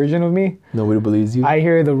skinnier version of me. Nobody believes you. I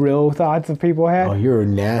hear the real thoughts of people had. Oh, you're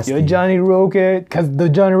nasty. You're Johnny Roque, because the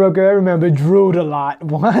Johnny Roque I remember drooled a lot.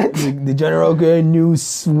 What? The Johnny Roque I knew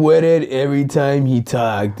sweated every time he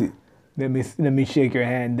talked. Let me shake your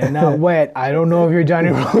hand. They're not wet. I don't know if you're Johnny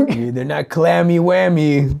Roque. They're not clammy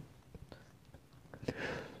whammy.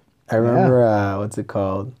 I remember what's it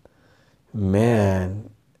called? Man.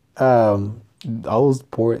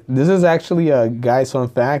 This is actually a guy's fun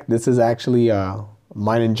fact. This is actually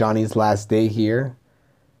mine and Johnny's last day here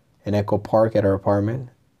in Echo Park at our apartment.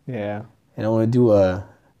 Yeah. And I want to do a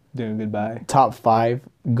goodbye. Top 5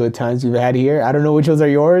 good times we've had here. I don't know which ones are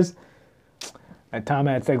yours. That time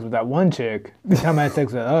I had sex with that one chick. The time I had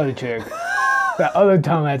sex with that other chick. That other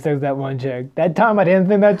time I had sex with that one chick. That time I didn't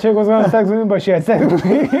think that chick was going to have sex with me, but she had sex with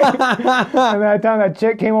me. And that time that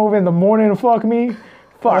chick came over in the morning to fuck me.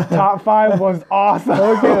 Fuck, top 5 was awesome.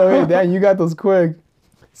 Okay, damn, you got those quick.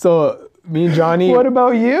 So, me and Johnny... What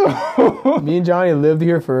about you? Me and Johnny lived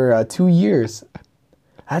here for 2 years.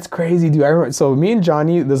 That's crazy, dude. I remember, so, me and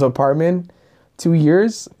Johnny, this apartment, 2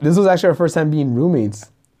 years. This was actually our first time being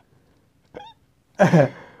roommates.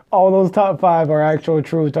 All those top 5 are actual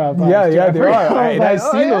true top 5. Yeah, they are. I've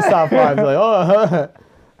seen those top 5s. Like,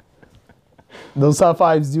 those top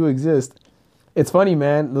 5s do exist. It's funny,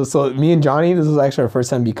 man. So me and Johnny, this was actually our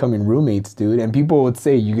first time becoming roommates, dude. And people would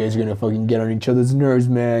say, you guys are going to fucking get on each other's nerves,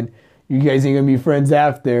 man. You guys ain't going to be friends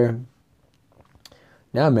after.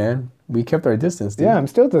 Nah, man. We kept our distance, dude. Yeah, I'm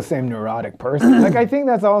still the same neurotic person. Like, I think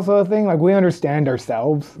that's also a thing. Like, we understand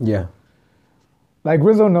ourselves. Yeah. Like,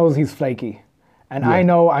 Rizzo knows he's flaky. And I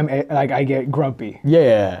know I get grumpy.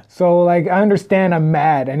 Yeah. So like I understand I'm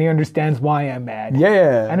mad, and he understands why I'm mad.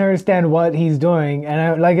 Yeah. And I understand what he's doing,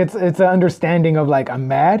 and it's an understanding of like I'm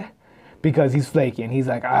mad because he's flaky, and he's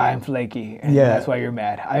like I'm flaky, and that's why you're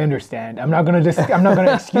mad. I understand. I'm not gonna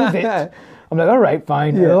excuse it. I'm like, all right,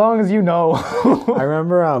 fine, as long as you know. I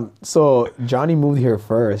remember so Johnny moved here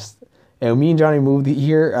first, and me and Johnny moved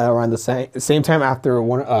here around the same time after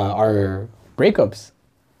one our breakups.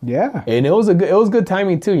 Yeah. And it was good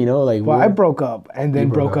timing too, you know, like. Well, I broke up and then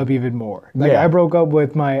broke up even more. Like I broke up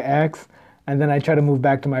with my ex, and then I tried to move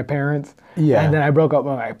back to my parents. Yeah. And then I broke up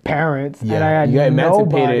with my parents, and I had you got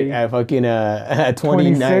emancipated at fucking at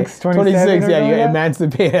 26, 26. Yeah, you got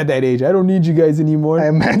emancipated at that age. I don't need you guys anymore. I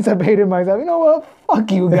emancipated myself. You know what?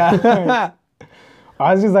 Fuck you guys.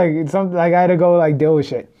 I was just like I had to go like deal with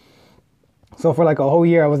shit. So for like a whole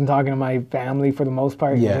year, I wasn't talking to my family for the most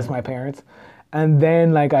part, just my parents. And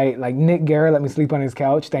then like Nick Guerra let me sleep on his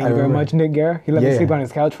couch. Thank you very much, Nick Guerra. He let me sleep on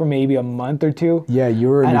his couch for maybe a month or two. Yeah, you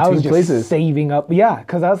were in two places. And I was just saving up. Yeah,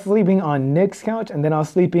 because I was sleeping on Nick's couch, and then I was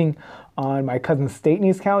sleeping on my cousin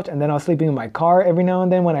Statney's couch, and then I was sleeping in my car every now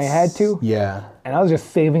and then when I had to. Yeah. And I was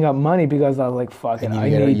just saving up money because I was like, fuck it, I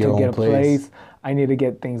need to get a place. I need to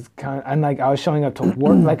get things and like I was showing up to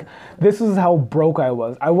work. Like this is how broke I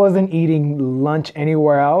was. I wasn't eating lunch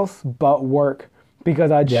anywhere else but work.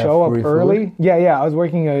 Because I'd show up early. Food? Yeah, I was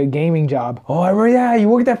working a gaming job. Oh, I remember, you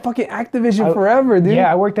worked at fucking Activision forever, dude.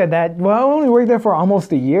 Yeah, I worked at that. Well, I only worked there for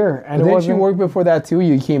almost a year. And didn't you work before that too?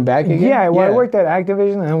 You came back again? Yeah, I worked at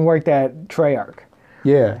Activision and worked at Treyarch.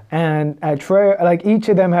 Yeah. And at Treyarch, like each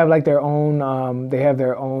of them have like their own, they have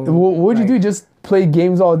their own. What'd you do? Just play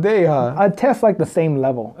games all day, huh? I'd test like the same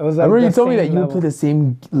level. It was like I remember you told me that you would play the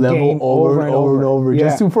same level over and over. Yeah.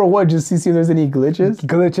 Just to see if there's any glitches?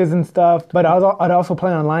 Glitches and stuff. But I'd also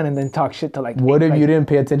play online and then talk shit to like. What if you didn't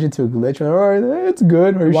pay attention to a glitch? All right, it's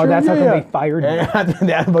good. Are you sure? That's how they fired me. After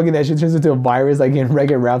that shit turns into a virus like in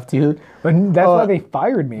Wreck-It Ralph 2. But that's why they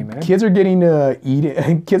fired me, man. Kids are getting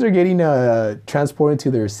transported to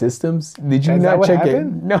their systems. Did you not check it?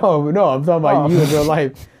 No, I'm talking about you in real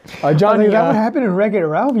life. Johnny, that what happened in Wreck-It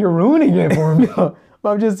Ralph? You're ruining it for me. No,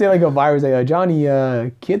 I'm just saying like a virus. Like Johnny,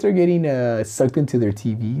 kids are getting sucked into their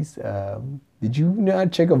TVs. Did you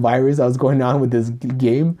not check a virus that was going on with this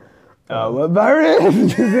game? What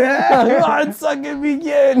virus? It's sucking me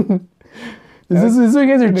again. Is this what you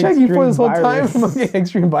guys are checking for this whole time?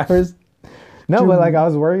 Extreme virus. No, but like I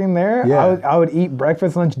was working there. Yeah. I would eat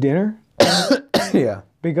breakfast, lunch, dinner. Yeah.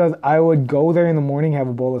 Because I would go there in the morning, have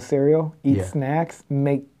a bowl of cereal, eat snacks,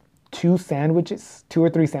 make 2 or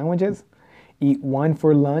 3 sandwiches, eat one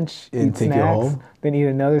for lunch, and eat snacks, then eat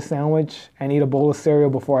another sandwich, and eat a bowl of cereal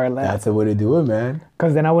before I left. That's the way to do it, man.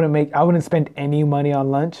 Because then I wouldn't spend any money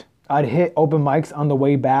on lunch. I'd hit open mics on the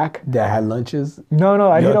way back. That had lunches? No,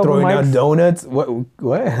 I'd hit open mics. Throwing out donuts?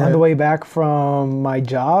 What? On the way back from my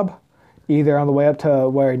job, either on the way up to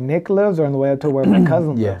where Nick lives or on the way up to where my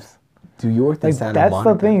cousin lives. Dude, you worked in Santa Monica.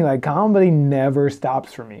 That's the thing. Like, comedy never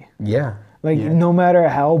stops for me. Yeah. Like, no matter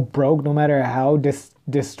how broke, no matter how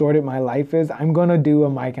distorted my life is, I'm going to do a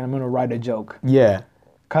mic and I'm going to write a joke. Yeah.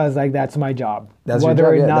 Because, like, that's my job. That's your job.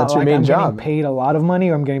 Whether or not, that's your main job. I'm getting paid a lot of money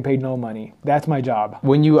or I'm getting paid no money. That's my job.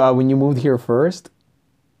 When you moved here first,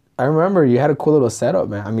 I remember you had a cool little setup,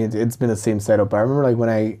 man. I mean, it's been the same setup. But I remember, like, when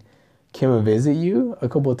I came to visit you a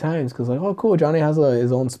couple of times, because, like, oh, cool, Johnny has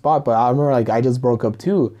his own spot. But I remember, like, I just broke up,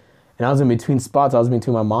 too. And I was in between spots. I was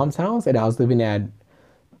between my mom's house and I was living at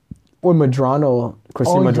Madrano,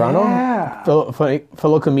 Christine Madrano. Yeah.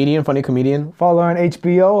 Fellow comedian, funny comedian. Follow on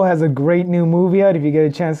HBO, has a great new movie out if you get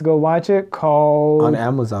a chance to go watch it called... On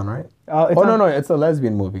Amazon, right? No, it's a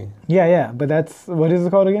lesbian movie. Yeah, but that's... What is it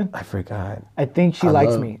called again? I forgot. I Think She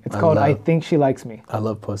Likes Me. It's called I Think She Likes Me. I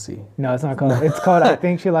love pussy. No, it's not called... It's called I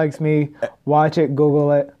Think She Likes Me. Watch it,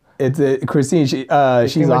 Google it. It's Christine. She's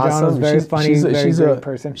awesome. Very funny. She's a great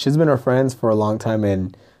person. She's been our friends for a long time,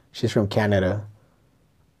 and she's from Canada.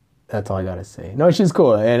 That's all I gotta say. No, she's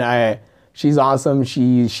cool, and she's awesome.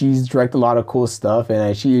 She's directed a lot of cool stuff,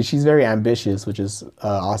 and she's very ambitious, which is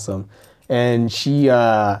awesome. And she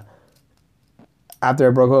after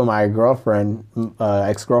I broke up with my girlfriend,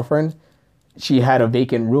 ex-girlfriend, she had a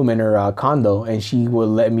vacant room in her condo, and she would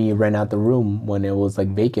let me rent out the room when it was like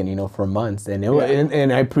vacant, for months. And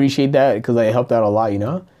and I appreciate that because it helped out a lot, And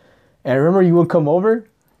I remember you would come over.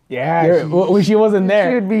 Yeah. When she wasn't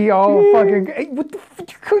there. She'd be all fucking, hey, what the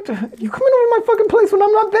you coming over my fucking place when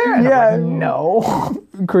I'm not there? And I'm like, no.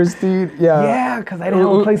 Christine, yeah. Yeah, because I didn't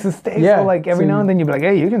have a place to stay. So like every now and then you'd be like,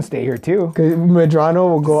 hey, you can stay here too. Because Madrano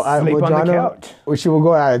will go sleep on the couch. Or she will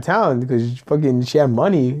go out of town because she had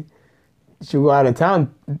money. She would go out of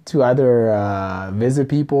town to either visit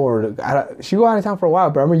people or she would go out of town for a while.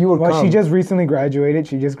 But I remember you would come. Well, she just recently graduated.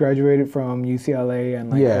 She just graduated from UCLA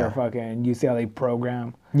and her fucking UCLA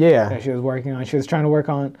program. Yeah. That she was working on. She was trying to work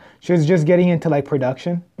on. She was just getting into like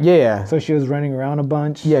production. Yeah. So she was running around a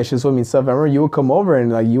bunch. Yeah, she was with me and stuff. I remember you would come over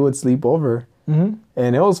and like you would sleep over. Mm-hmm.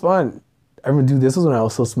 And it was fun. I remember, dude, this was when I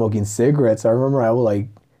was still smoking cigarettes. I remember I would like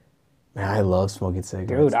Man, I love smoking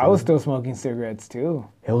cigarettes. Dude, I was still smoking cigarettes too.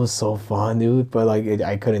 It was so fun, dude. But like,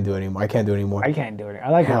 I couldn't do it anymore. I can't do it anymore. I can't do it. I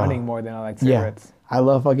like running more than I like cigarettes. Yeah. I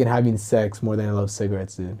love fucking having sex more than I love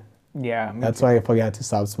cigarettes, dude. Yeah. That's why I fucking had to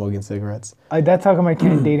stop smoking cigarettes. That's how come I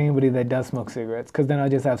can't date anybody that does smoke cigarettes. Because then I'll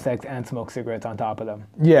just have sex and smoke cigarettes on top of them.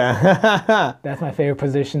 Yeah. That's my favorite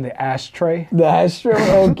position, the ashtray. The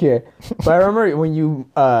ashtray? Okay. But I remember when you,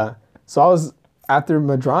 so I was, after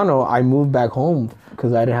Medrano, I moved back home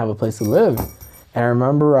because I didn't have a place to live. And I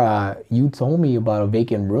remember you told me about a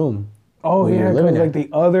vacant room. Oh, yeah, because like the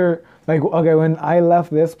other, like, okay, when I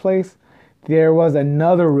left this place, there was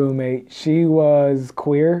another roommate. She was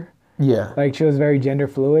queer. Yeah. Like she was very gender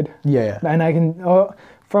fluid. Yeah. And I can,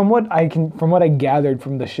 from what I gathered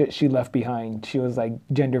from the shit she left behind, she was like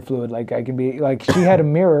gender fluid. Like I can be, like she had a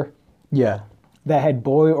mirror. Yeah. That had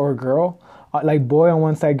boy or girl, like boy on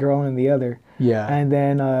one side, girl on the other. Yeah. And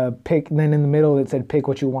then then in the middle it said pick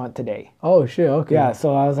what you want today. Oh shit, okay. Yeah,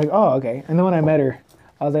 so I was like, oh, okay. And then when I met her,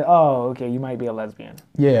 I was like, oh, okay, you might be a lesbian.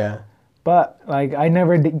 Yeah. But like I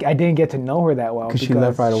didn't get to know her that well because she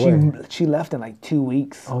left right away. She left in like 2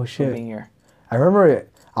 weeks. Oh shit! From being here. I remember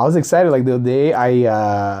I was excited like the day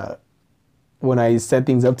when I set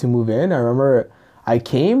things up to move in. I remember I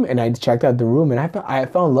came and I checked out the room and I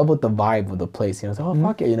fell in love with the vibe of the place. You know, I was like, oh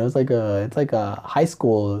fuck it, you know, it's like a high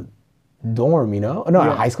school dorm, you know? No,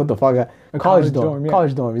 not high school. What the fuck? A college dorm. Yeah.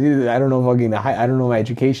 College dorm. I don't know fucking I don't know my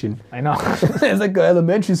education. I know. It's like an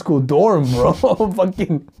elementary school dorm, bro.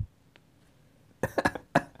 Fucking.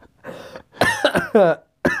 I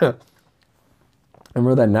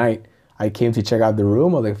remember that night I came to check out the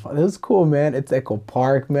room. I was like, this is cool, man. It's Echo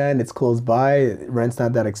Park, man. It's close by. Rent's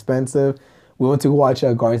not that expensive. We went to go watch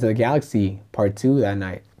Guardians of the Galaxy Part 2 that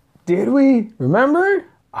night. Did we? Remember?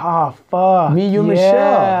 Ah, fuck. Me, you,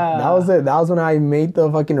 Michelle. That was it. That was when I made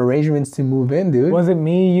the fucking arrangements to move in, dude. Was it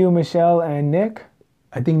me, you, Michelle, and Nick?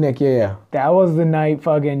 I think Nick, yeah. That was the night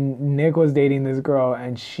fucking Nick was dating this girl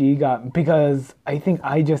and she got, because I think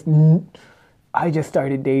I just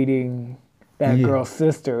started dating that girl's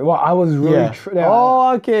sister. Well, I was really...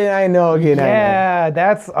 Oh, okay, I know. Okay, yeah,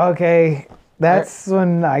 that's, okay. That's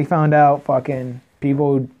when I found out fucking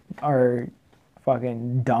people are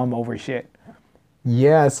fucking dumb over shit.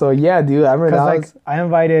 Yeah, so yeah, dude, I remember that was... I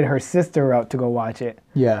invited her sister out to go watch it.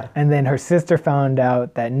 Yeah. And then her sister found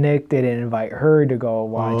out that Nick didn't invite her to go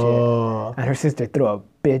watch it. And her sister threw a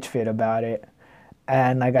bitch fit about it.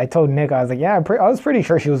 And like I told Nick, I was like, yeah, I was pretty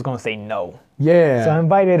sure she was going to say no. Yeah. So I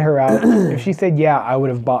invited her out. If she said yeah, I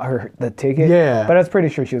would have bought her the ticket. Yeah. But I was pretty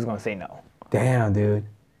sure she was going to say no. Damn, dude.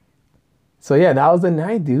 So yeah, that was the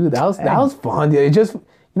night, dude. That was fun, dude. It just, you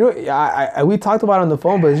know, we talked about it on the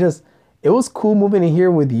phone, but it's just, it was cool moving in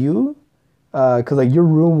here with you, cause like your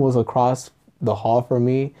room was across the hall from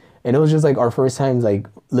me, and it was just like our first times like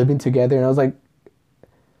living together, and I was like,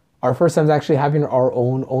 our first times actually having our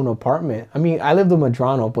own apartment. I mean, I lived in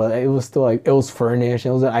Medrano, but it was still like it was furnished.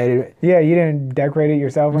 It was yeah, you didn't decorate it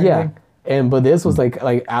yourself or anything? But this was like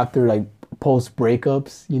after like post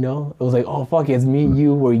breakups, you know, it was like, oh fuck, it's me and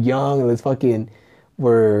you, we're young,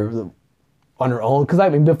 we're on our own. Because I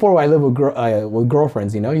mean, before I lived with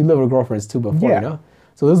girlfriends, you know, you live with girlfriends too before, you know.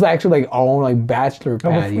 So this is actually like our own like bachelor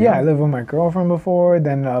pad. Yeah, I lived with my girlfriend befing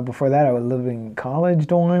then before that I was living in college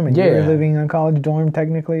dorm, and you were living in a college dorm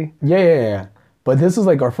technically. Yeah. But this was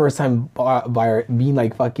like our first time by being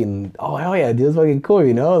like fucking, oh hell yeah, dude, this is fucking cool,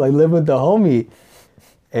 you know, like living with the homie.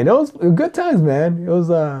 And it was good times, man. It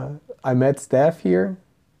was I met Steph here.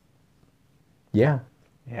 Yeah.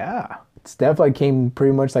 Yeah. Steph like came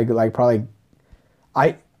pretty much like probably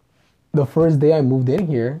the first day I moved in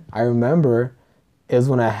here, I remember is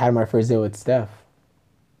when I had my first day with Steph.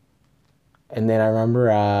 And then I remember,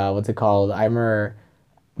 what's it called? I remember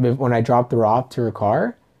when I dropped her off to her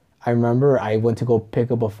car, I remember I went to go pick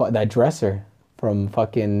up that dresser from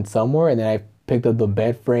fucking somewhere, and then I picked up the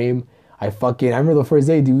bed frame. I remember the first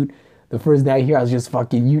day, dude. The first night here, I was just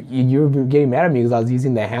fucking, you were getting mad at me because I was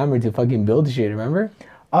using the hammer to fucking build shit, remember?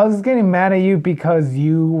 I was getting mad at you because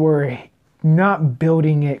you were not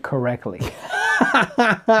building it correctly.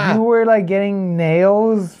 You were like getting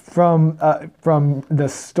nails from the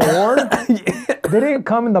store. They didn't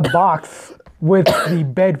come in the box with the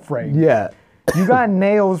bed frame. Yeah. You got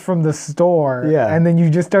nails from the store. Yeah. And then you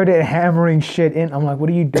just started hammering shit in. I'm like, what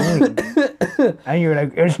are you doing? And you're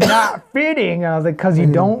like, it's not fitting. And I was like, because you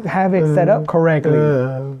don't have it set up correctly.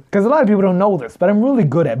 Because a lot of people don't know this, but I'm really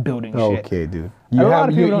good at building shit. Okay, dude. You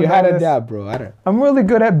had a dab, bro. I'm really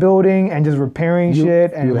good at building and just repairing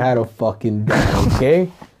shit. And you had a fucking dab,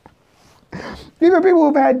 okay? Even people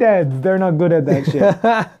who've had dads, they're not good at that shit.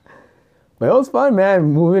 But it was fun, man.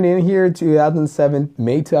 Moving in here,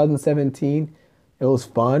 May 2017. It was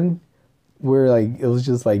fun. It was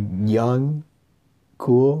just like young,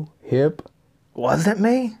 cool, hip. Was it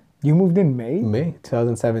May? You moved in May? May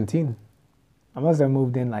 2017. I must have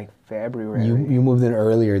moved in like February. You moved in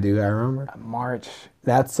earlier, dude. I remember. March.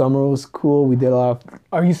 That summer was cool. We did a lot of...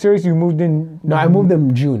 Are you serious? You moved in... No, I moved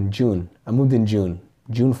in June. I moved in June.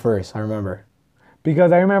 June 1st, I remember.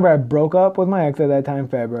 Because I remember I broke up with my ex at that time,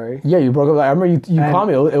 February. Yeah, you broke up. I remember you called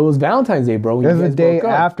me. It was Valentine's Day, bro. It was the day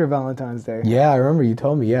after Valentine's Day. Yeah, I remember you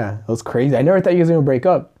told me. Yeah, it was crazy. I never thought you guys were going to break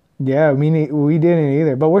up. Yeah, we didn't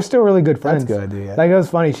either, but we're still really good friends. That's good, dude. Yeah. Like, it was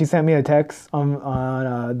funny. She sent me a text on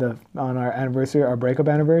our anniversary, our breakup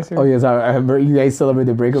anniversary. Oh yes, I remember you guys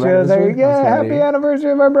celebrated the breakup anniversary. She was like, "Yeah, happy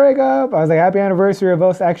anniversary of our breakup." I was like, "Happy anniversary of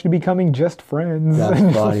us actually becoming just friends."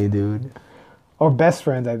 That's funny, dude. Or best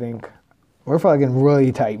friends, I think. We're fucking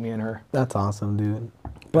really tight, me and her. That's awesome, dude.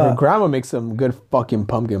 But her grandma makes some good fucking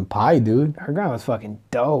pumpkin pie, dude. Her grandma's fucking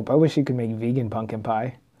dope. I wish she could make vegan pumpkin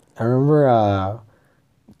pie. I remember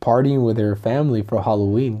partying with her family for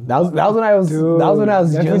Halloween. That was when I was. Dude, that was when I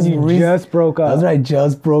was. That's when you just broke up. That's when I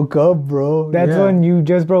just broke up, bro. That's when you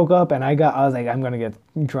just broke up, and I was like, I'm gonna get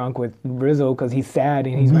drunk with Rizzo because he's sad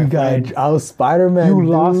and he's my friend. I was Spider-Man. You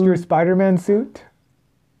lost your Spider-Man suit?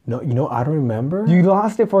 No, I don't remember. You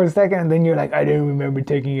lost it for a second, and then you're like, I didn't remember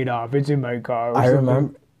taking it off. It's in my car. I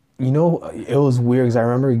remember. It was weird because I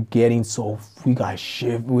remember we got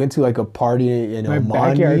shit. We went to like a party in my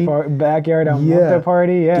backyard Monte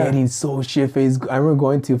party. Yeah, getting so shit-faced. I remember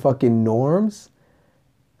going to fucking Norms.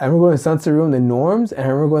 I remember going to Sunset Room, the Norms, and I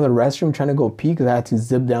remember going to the restroom trying to go pee because I had to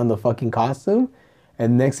zip down the fucking costume.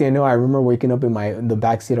 And next thing I know, I remember waking up in the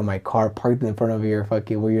backseat of my car, parked in front of your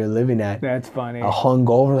fucking where you're living at. That's funny. I hung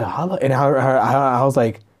over, and I was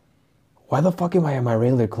like, why the fuck am I in my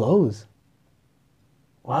regular clothes?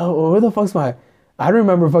 Wow, where the fuck's my... I don't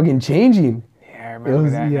remember fucking changing. Yeah, I remember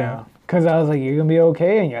that now. Because I was like, you're going to be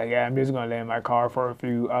okay? And you're like, yeah, I'm just going to lay in my car for a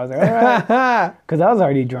few... I was like, all right. Because I was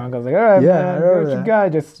already drunk. I was like, all right, man, do what you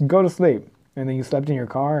got. Just go to sleep. And then you slept in your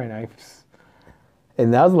car, and I...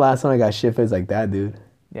 And that was the last time I got shit-faced like that, dude.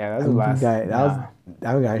 Yeah, that was the last... I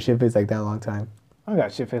haven't got shit-faced like that in a long time. I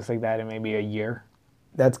got shit-faced like that in maybe a year.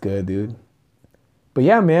 That's good, dude. But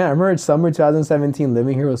yeah, man, I remember summer 2017,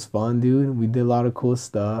 living here was fun, dude. We did a lot of cool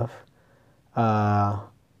stuff. And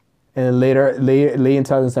then late in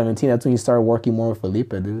 2017, that's when you started working more with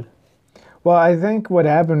Felipe, dude. Well, I think what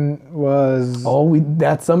happened was...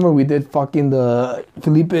 that summer we did fucking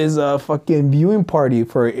Felipe's fucking viewing party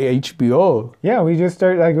for HBO. Yeah, we just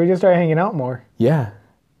started hanging out more. Yeah.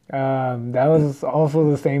 That was also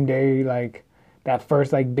the same day, like, that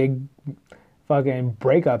first, like, big fucking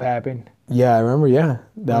breakup happened. Yeah, I remember, yeah.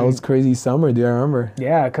 That was crazy summer, dude, I remember.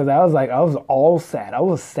 Yeah, because I was all sad. I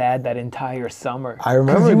was sad that entire summer. I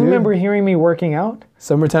remember, you remember hearing me working out?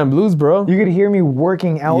 Summertime blues, bro. You could hear me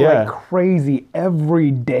working out like crazy every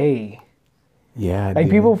day. Yeah, like,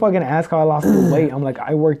 people fucking ask how I lost the weight. I'm like,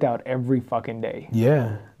 I worked out every fucking day.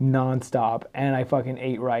 Yeah. Non-stop. And I fucking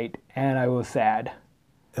ate right. And I was sad.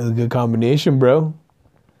 It was a good combination, bro.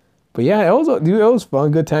 But yeah, it was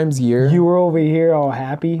fun. Good times here. You were over here all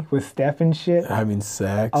happy with Steph and shit. Having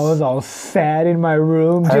sex. I was all sad in my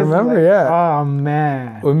room. I remember, yeah. Oh,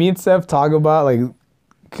 man. When me and Steph talk about, like,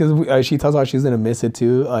 because she talks about she's going to miss it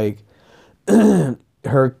too, like,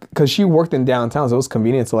 because she worked in downtown, so it was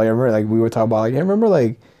convenient. So, like, I remember, like, we were talking about, like, I remember,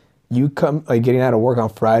 like, you come, like, getting out of work on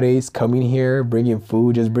Fridays, coming here, bringing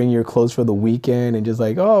food, just bringing your clothes for the weekend, and just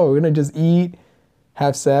like, oh, we're going to just eat,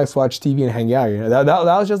 have sex, watch TV, and hang out. You know, that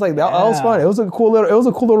was just like that was fun. It was a cool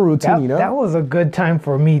little routine. You know, that was a good time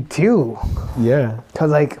for me too. Yeah, cause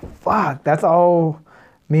like fuck, that's all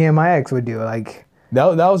me and my ex would do. Like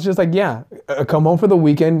that was just like come home for the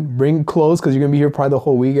weekend, bring clothes because you're gonna be here probably the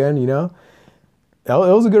whole weekend. You know, it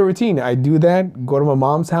was a good routine. I do that. Go to my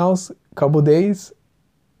mom's house a couple days,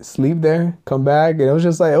 sleep there, come back, and it was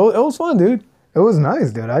just like it was fun, dude. It was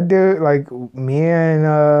nice, dude. I did, like, me and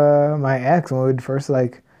my ex, when we first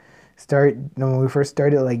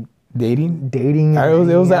started, like... Dating?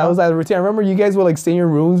 It was that routine. I remember you guys would, like, stay in your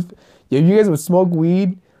rooms. Yeah, you guys would smoke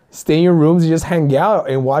weed, stay in your rooms, and just hang out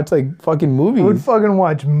and watch, like, fucking movies. We would fucking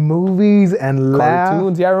watch movies and laugh.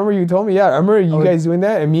 Cartoons. Yeah, I remember you told me. Yeah, I remember you guys doing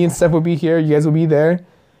that, and me and Steph would be here. You guys would be there.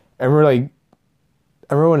 And I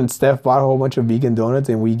remember when Steph bought a whole bunch of vegan donuts,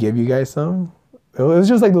 and we gave you guys some. It was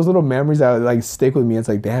just like those little memories that like stick with me. It's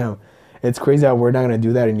like, damn, it's crazy that we're not gonna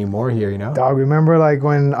do that anymore here, you know? Dog, remember like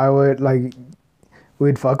when I would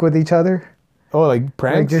we'd fuck with each other, Oh, like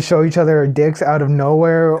pranks? Like just show each other our dicks out of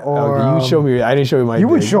nowhere, or okay, you show me. I didn't show you my. You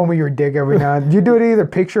dick. would show me your dick every now and then. You do it either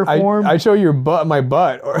picture form. I show your butt, my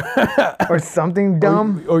butt, or something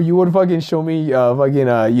dumb. Or you would fucking show me you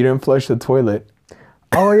didn't flush the toilet.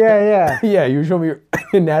 Oh yeah. Yeah, you show me your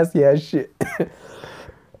nasty ass shit.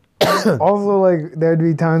 Also, like there'd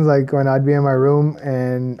be times like when I'd be in my room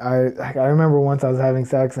and I remember once I was having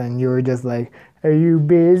sex and you were just like, "Are you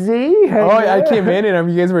busy?" Oh, I came in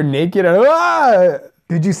and you guys were naked.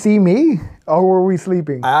 Did you see me or were we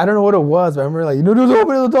sleeping? I don't know what it was, but I remember like, just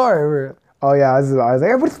open the door. Oh yeah, I was like,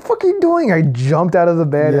 "Hey, what the fuck are you doing?" I jumped out of the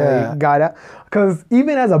bed and I got out. Because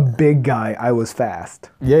even as a big guy, I was fast.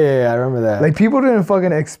 Yeah, I remember that. Like people didn't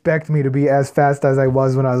fucking expect me to be as fast as I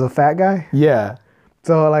was when I was a fat guy. Yeah.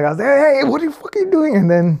 So like I was like, "Hey, what are you fucking doing?" And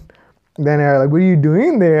then they're like, "What are you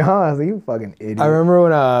doing there, huh?" I was like, "You fucking idiot." I remember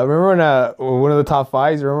when one of the top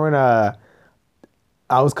fives. Remember when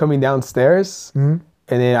I was coming downstairs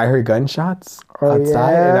and then I heard gunshots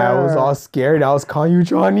outside and I was all scared. I was calling you,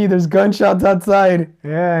 Johnny. There's gunshots outside.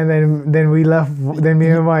 Yeah, and then we left. Then me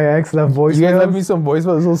and my ex left voicemails. You guys left me some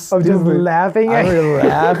voicemails. So stupid. Just laughing. I was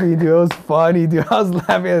laughing, dude. It was funny, dude. I was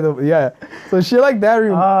laughing at the So shit like that.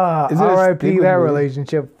 R.I.P. that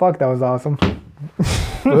relationship. Fuck, that was awesome.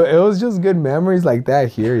 It was just good memories like that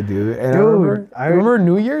here, dude. And I remember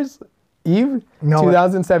New Year's Eve,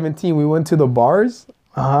 2017. We went to the bars.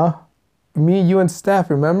 Me, you, and Steph.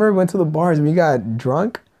 Remember, went to the bars. We got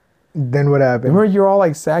drunk. Then what happened? Remember, you're all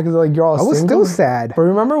like sad because like you're all. I was still sad. But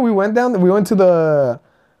remember, we went to the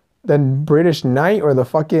British night or the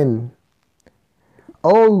fucking.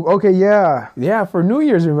 Oh, okay, yeah. Yeah, for New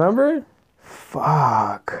Year's. Remember?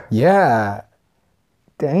 Fuck. Yeah.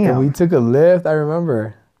 Damn. And we took a lift. I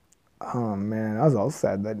remember. Oh man, I was all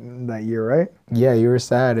sad that year, right? Yeah, you were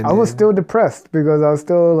sad. I was still depressed because I was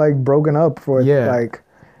still like broken up for like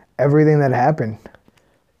everything that happened.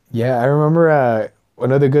 Yeah, I remember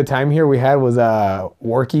another good time here we had was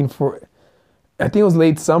working for, I think it was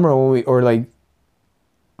late summer or like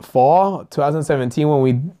fall 2017 when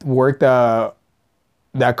we worked that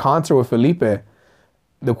concert with Felipe,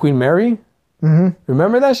 the Queen Mary.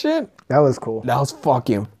 Remember that shit? That was cool. That was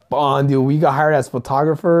fucking fun, dude. We got hired as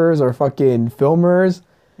photographers or fucking filmers.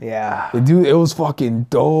 Yeah. Dude, it was fucking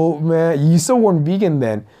dope, man. You still weren't vegan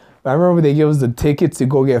then. I remember they gave us the tickets to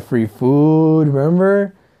go get free food,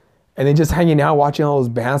 remember? And then just hanging out, watching all those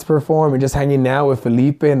bands perform and just hanging out with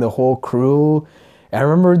Felipe and the whole crew. And I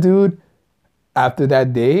remember, dude, after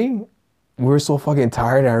that day, we were so fucking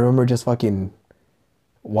tired. I remember just fucking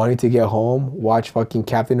wanting to get home, watch fucking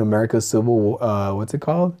Captain America what's it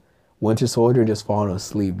called? Winter Soldier, and just falling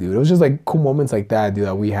asleep, dude. It was just like cool moments like that, dude,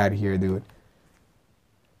 that we had here, dude.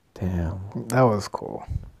 Damn. That was cool.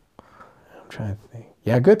 I'm trying to think.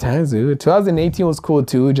 Yeah, good times, dude. 2018 was cool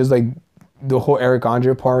too. Just like the whole Eric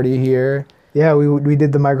Andre party here. Yeah, we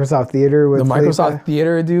did the Microsoft Theater with Microsoft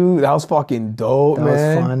Theater, dude. That was fucking dope, man.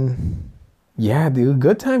 That was fun. Yeah, dude.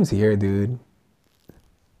 Good times here, dude.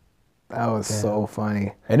 That was so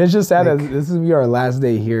funny. And it's just sad that this is our last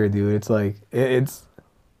day here, dude. It's like it's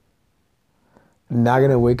not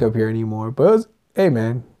gonna wake up here anymore. But it was, hey,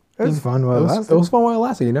 man. It was fun while it lasted. It was fun while it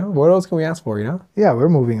lasted, you know? What else can we ask for, you know? Yeah, we're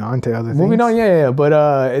moving on to other things. Moving on, yeah.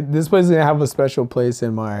 But this place is going to have a special place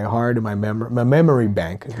in my heart and my memory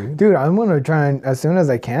bank, dude. Dude, I'm going to try and, as soon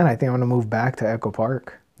as I can, I think I'm going to move back to Echo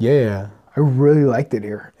Park. Yeah. I really liked it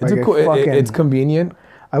here. It's it's convenient.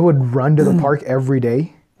 I would run to the park every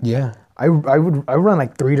day. Yeah. I run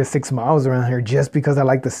like 3 to 6 miles around here just because I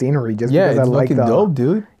like the scenery. Just because I like it's dope,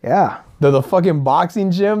 dude. Yeah. The fucking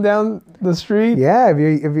boxing gym down the street. Yeah,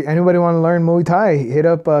 if anybody want to learn Muay Thai, hit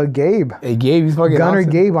up Gabe. Hey, Gabe, he's fucking Gunner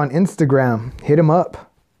awesome. Gabe on Instagram. Hit him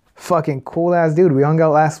up. Fucking cool ass dude. We hung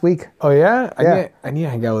out last week. Oh yeah? I need to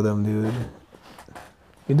hang out with him, dude.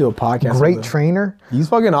 We do a podcast. Great trainer. He's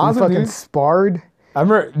fucking awesome, He fucking sparred. I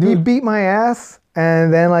remember, dude. He beat my ass,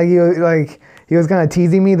 and then he was kind of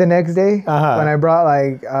teasing me the next day when I brought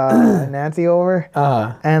Nancy over.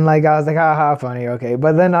 And I was like, haha, funny, okay.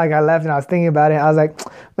 But then I left and I was thinking about it. I was like,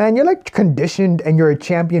 man, you're like conditioned and you're a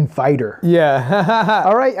champion fighter. Yeah.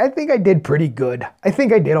 All right, I think I did pretty good. I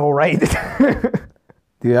think I did all right.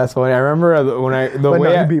 Dude, that's funny. I remember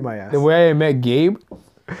he beat my ass. The way I met Gabe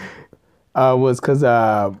was because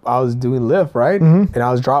I was doing Lyft, right? And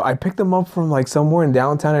I picked him up from like somewhere in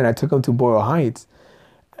downtown and I took him to Boyle Heights.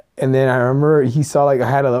 And then I remember he saw I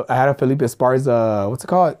had a Felipe Esparza, what's it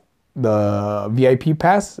called? The VIP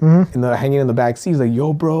pass hanging in the back seat. He's like,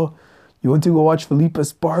 yo, bro, you want to go watch Felipe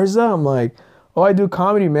Esparza? I'm like, oh, I do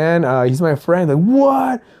comedy, man. He's my friend. Like,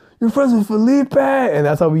 what? You're friends with Felipe? And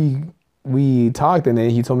that's how we talked. And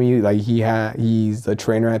then he told me like he's a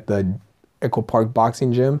trainer at the Echo Park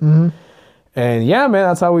boxing gym. Mm-hmm. And yeah, man,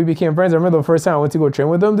 that's how we became friends. I remember the first time I went to go train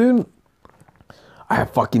with them, dude. I had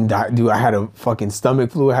fucking I had a fucking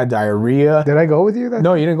stomach flu. I had diarrhea. Did I go with you that?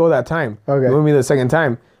 No, you didn't go that time. Okay. You went with me the second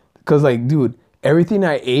time. Cause like, dude, everything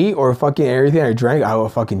I ate or fucking everything I drank, I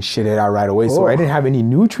would fucking shit it out right away. So I didn't have any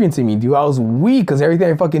nutrients in me, dude. I was weak because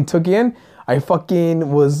everything I fucking took in, I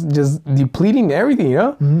fucking was just depleting everything, you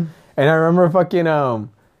know? Mm-hmm. And I remember fucking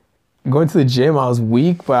going to the gym. I was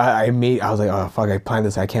weak, but I was like, oh fuck, I planned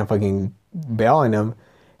this. I can't fucking bail on him.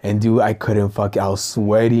 And dude, I was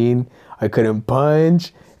sweating. I couldn't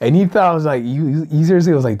punch. And he thought I was like, you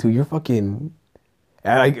seriously was like, dude, you're fucking,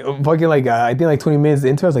 and I think like 20 minutes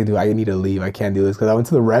into it, I was like, dude, I need to leave. I can't do this. Cause I went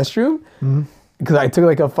to the restroom because I took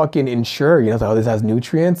like a fucking Ensure, you know, like, oh, this has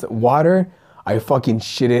nutrients, water. I fucking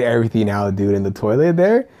shitted everything out, dude, in the toilet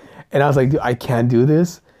there. And I was like, dude, I can't do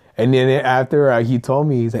this. And then after he told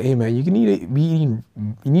me, he's like, hey man, you need to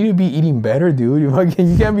be eating better, dude. You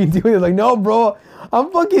can't be doing it. Like, no, bro,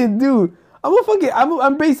 I'm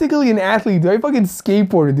basically an athlete, dude. I fucking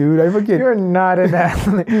skateboard, dude. You're not an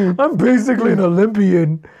athlete. I'm basically an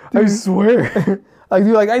Olympian. Dude. I swear. Like,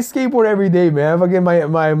 dude, like I skateboard every day, man. Fucking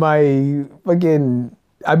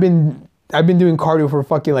I've been doing cardio for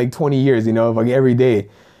fucking like 20 years, you know, like every day.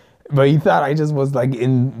 But he thought I just was like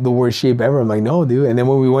in the worst shape ever. I'm like, no, dude. And then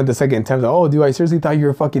when we went the second time, like, oh, dude, I seriously thought you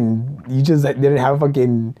were fucking, you just didn't have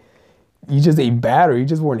fucking, you just ate bad or you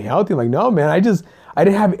just weren't healthy. I'm like, no, man, I didn't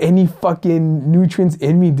have any fucking nutrients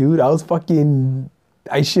in me, dude. I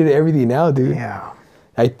shit everything out, dude. Yeah.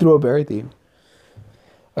 I threw up everything.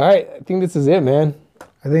 All right, I think this is it, man.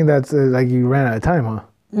 I think that's like you ran out of time, huh?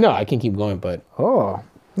 No, I can keep going, but. Oh,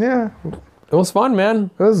 yeah. It was fun,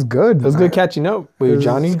 man. It was good. It was good catching up with you,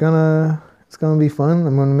 Johnny. It's gonna be fun.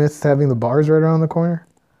 I'm gonna miss having the bars right around the corner.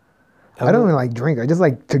 I don't even like drink. I just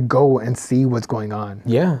like to go and see what's going on.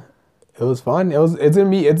 Yeah, it was fun. It's gonna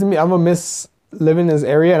be. I'm gonna miss living in this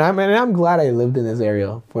area, and I'm glad I lived in this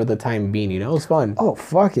area for the time being. You know, it was fun. Oh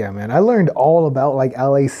fuck yeah, man! I learned all about like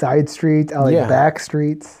LA side streets, LA back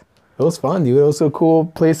streets. It was fun, dude. It was a cool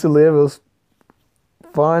place to live. It was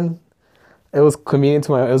fun. It was convenient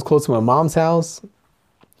it was close to my mom's house.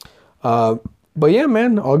 But yeah,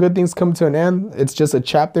 man, all good things come to an end. It's just a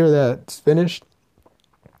chapter that's finished.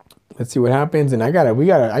 Let's see what happens. And I gotta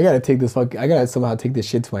somehow take this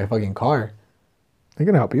shit to my fucking car. I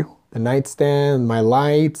can help you. The nightstand, my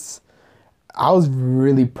lights. I was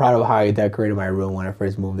really proud of how I decorated my room when I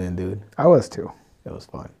first moved in, dude. I was too. It was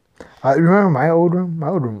fun. I remember my old room. My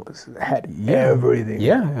old room had everything.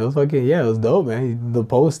 Yeah, it was it was dope, man. The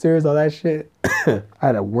posters, all that shit. I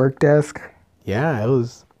had a work desk. Yeah, it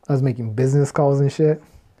was. I was making business calls and shit.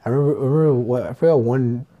 I remember I forgot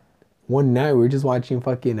one night we were just watching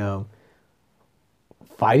fucking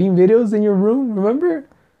fighting videos in your room. Remember?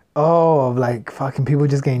 Oh, of like fucking people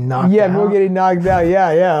just getting knocked out. Yeah, people getting knocked out.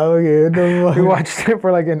 Yeah. Okay. We watched it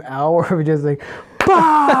for like an hour. We just like,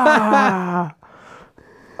 bah!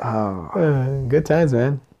 Oh, good times,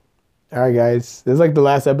 man. All right, guys. This is like the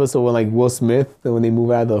last episode when like Will Smith, when they move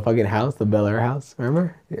out of the fucking house, the Bel Air house.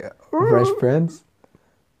 Remember? Yeah. Fresh Prince.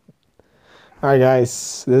 All right,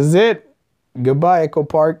 guys. This is it. Goodbye, Echo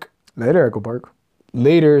Park. Later, Echo Park.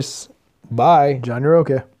 Laters. Bye. John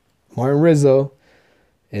Roque. Martin Rizzo.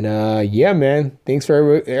 And yeah, man. Thanks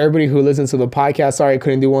for everybody who listens to the podcast. Sorry I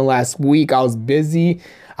couldn't do one last week. I was busy.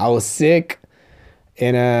 I was sick.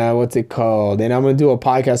 And what's it called? And I'm gonna do a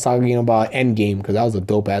podcast talking about Endgame because that was a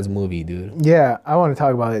dope ass movie, dude. Yeah, I want to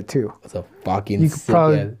talk about it too. It's a fucking. You could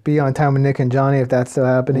probably be on time with Nick and Johnny if that's still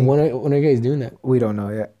happening. When are you guys doing that? We don't know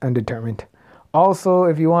yet. Undetermined. Also,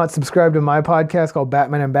 if you want, subscribe to my podcast called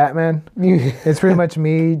Batman and Batman. It's pretty much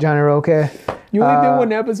me, Johnny Roque. You only did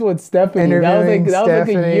one episode with Stephanie. That was like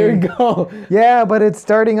a year ago. Yeah, but it's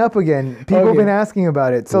starting up again. People have been asking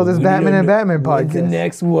about it. So this Batman and Batman podcast. When's the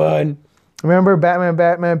next one? Remember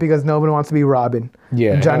Batman because nobody wants to be Robin.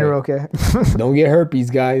 Yeah. Johnny Roque. Don't get herpes,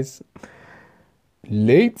 guys.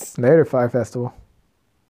 Later, Fire Festival.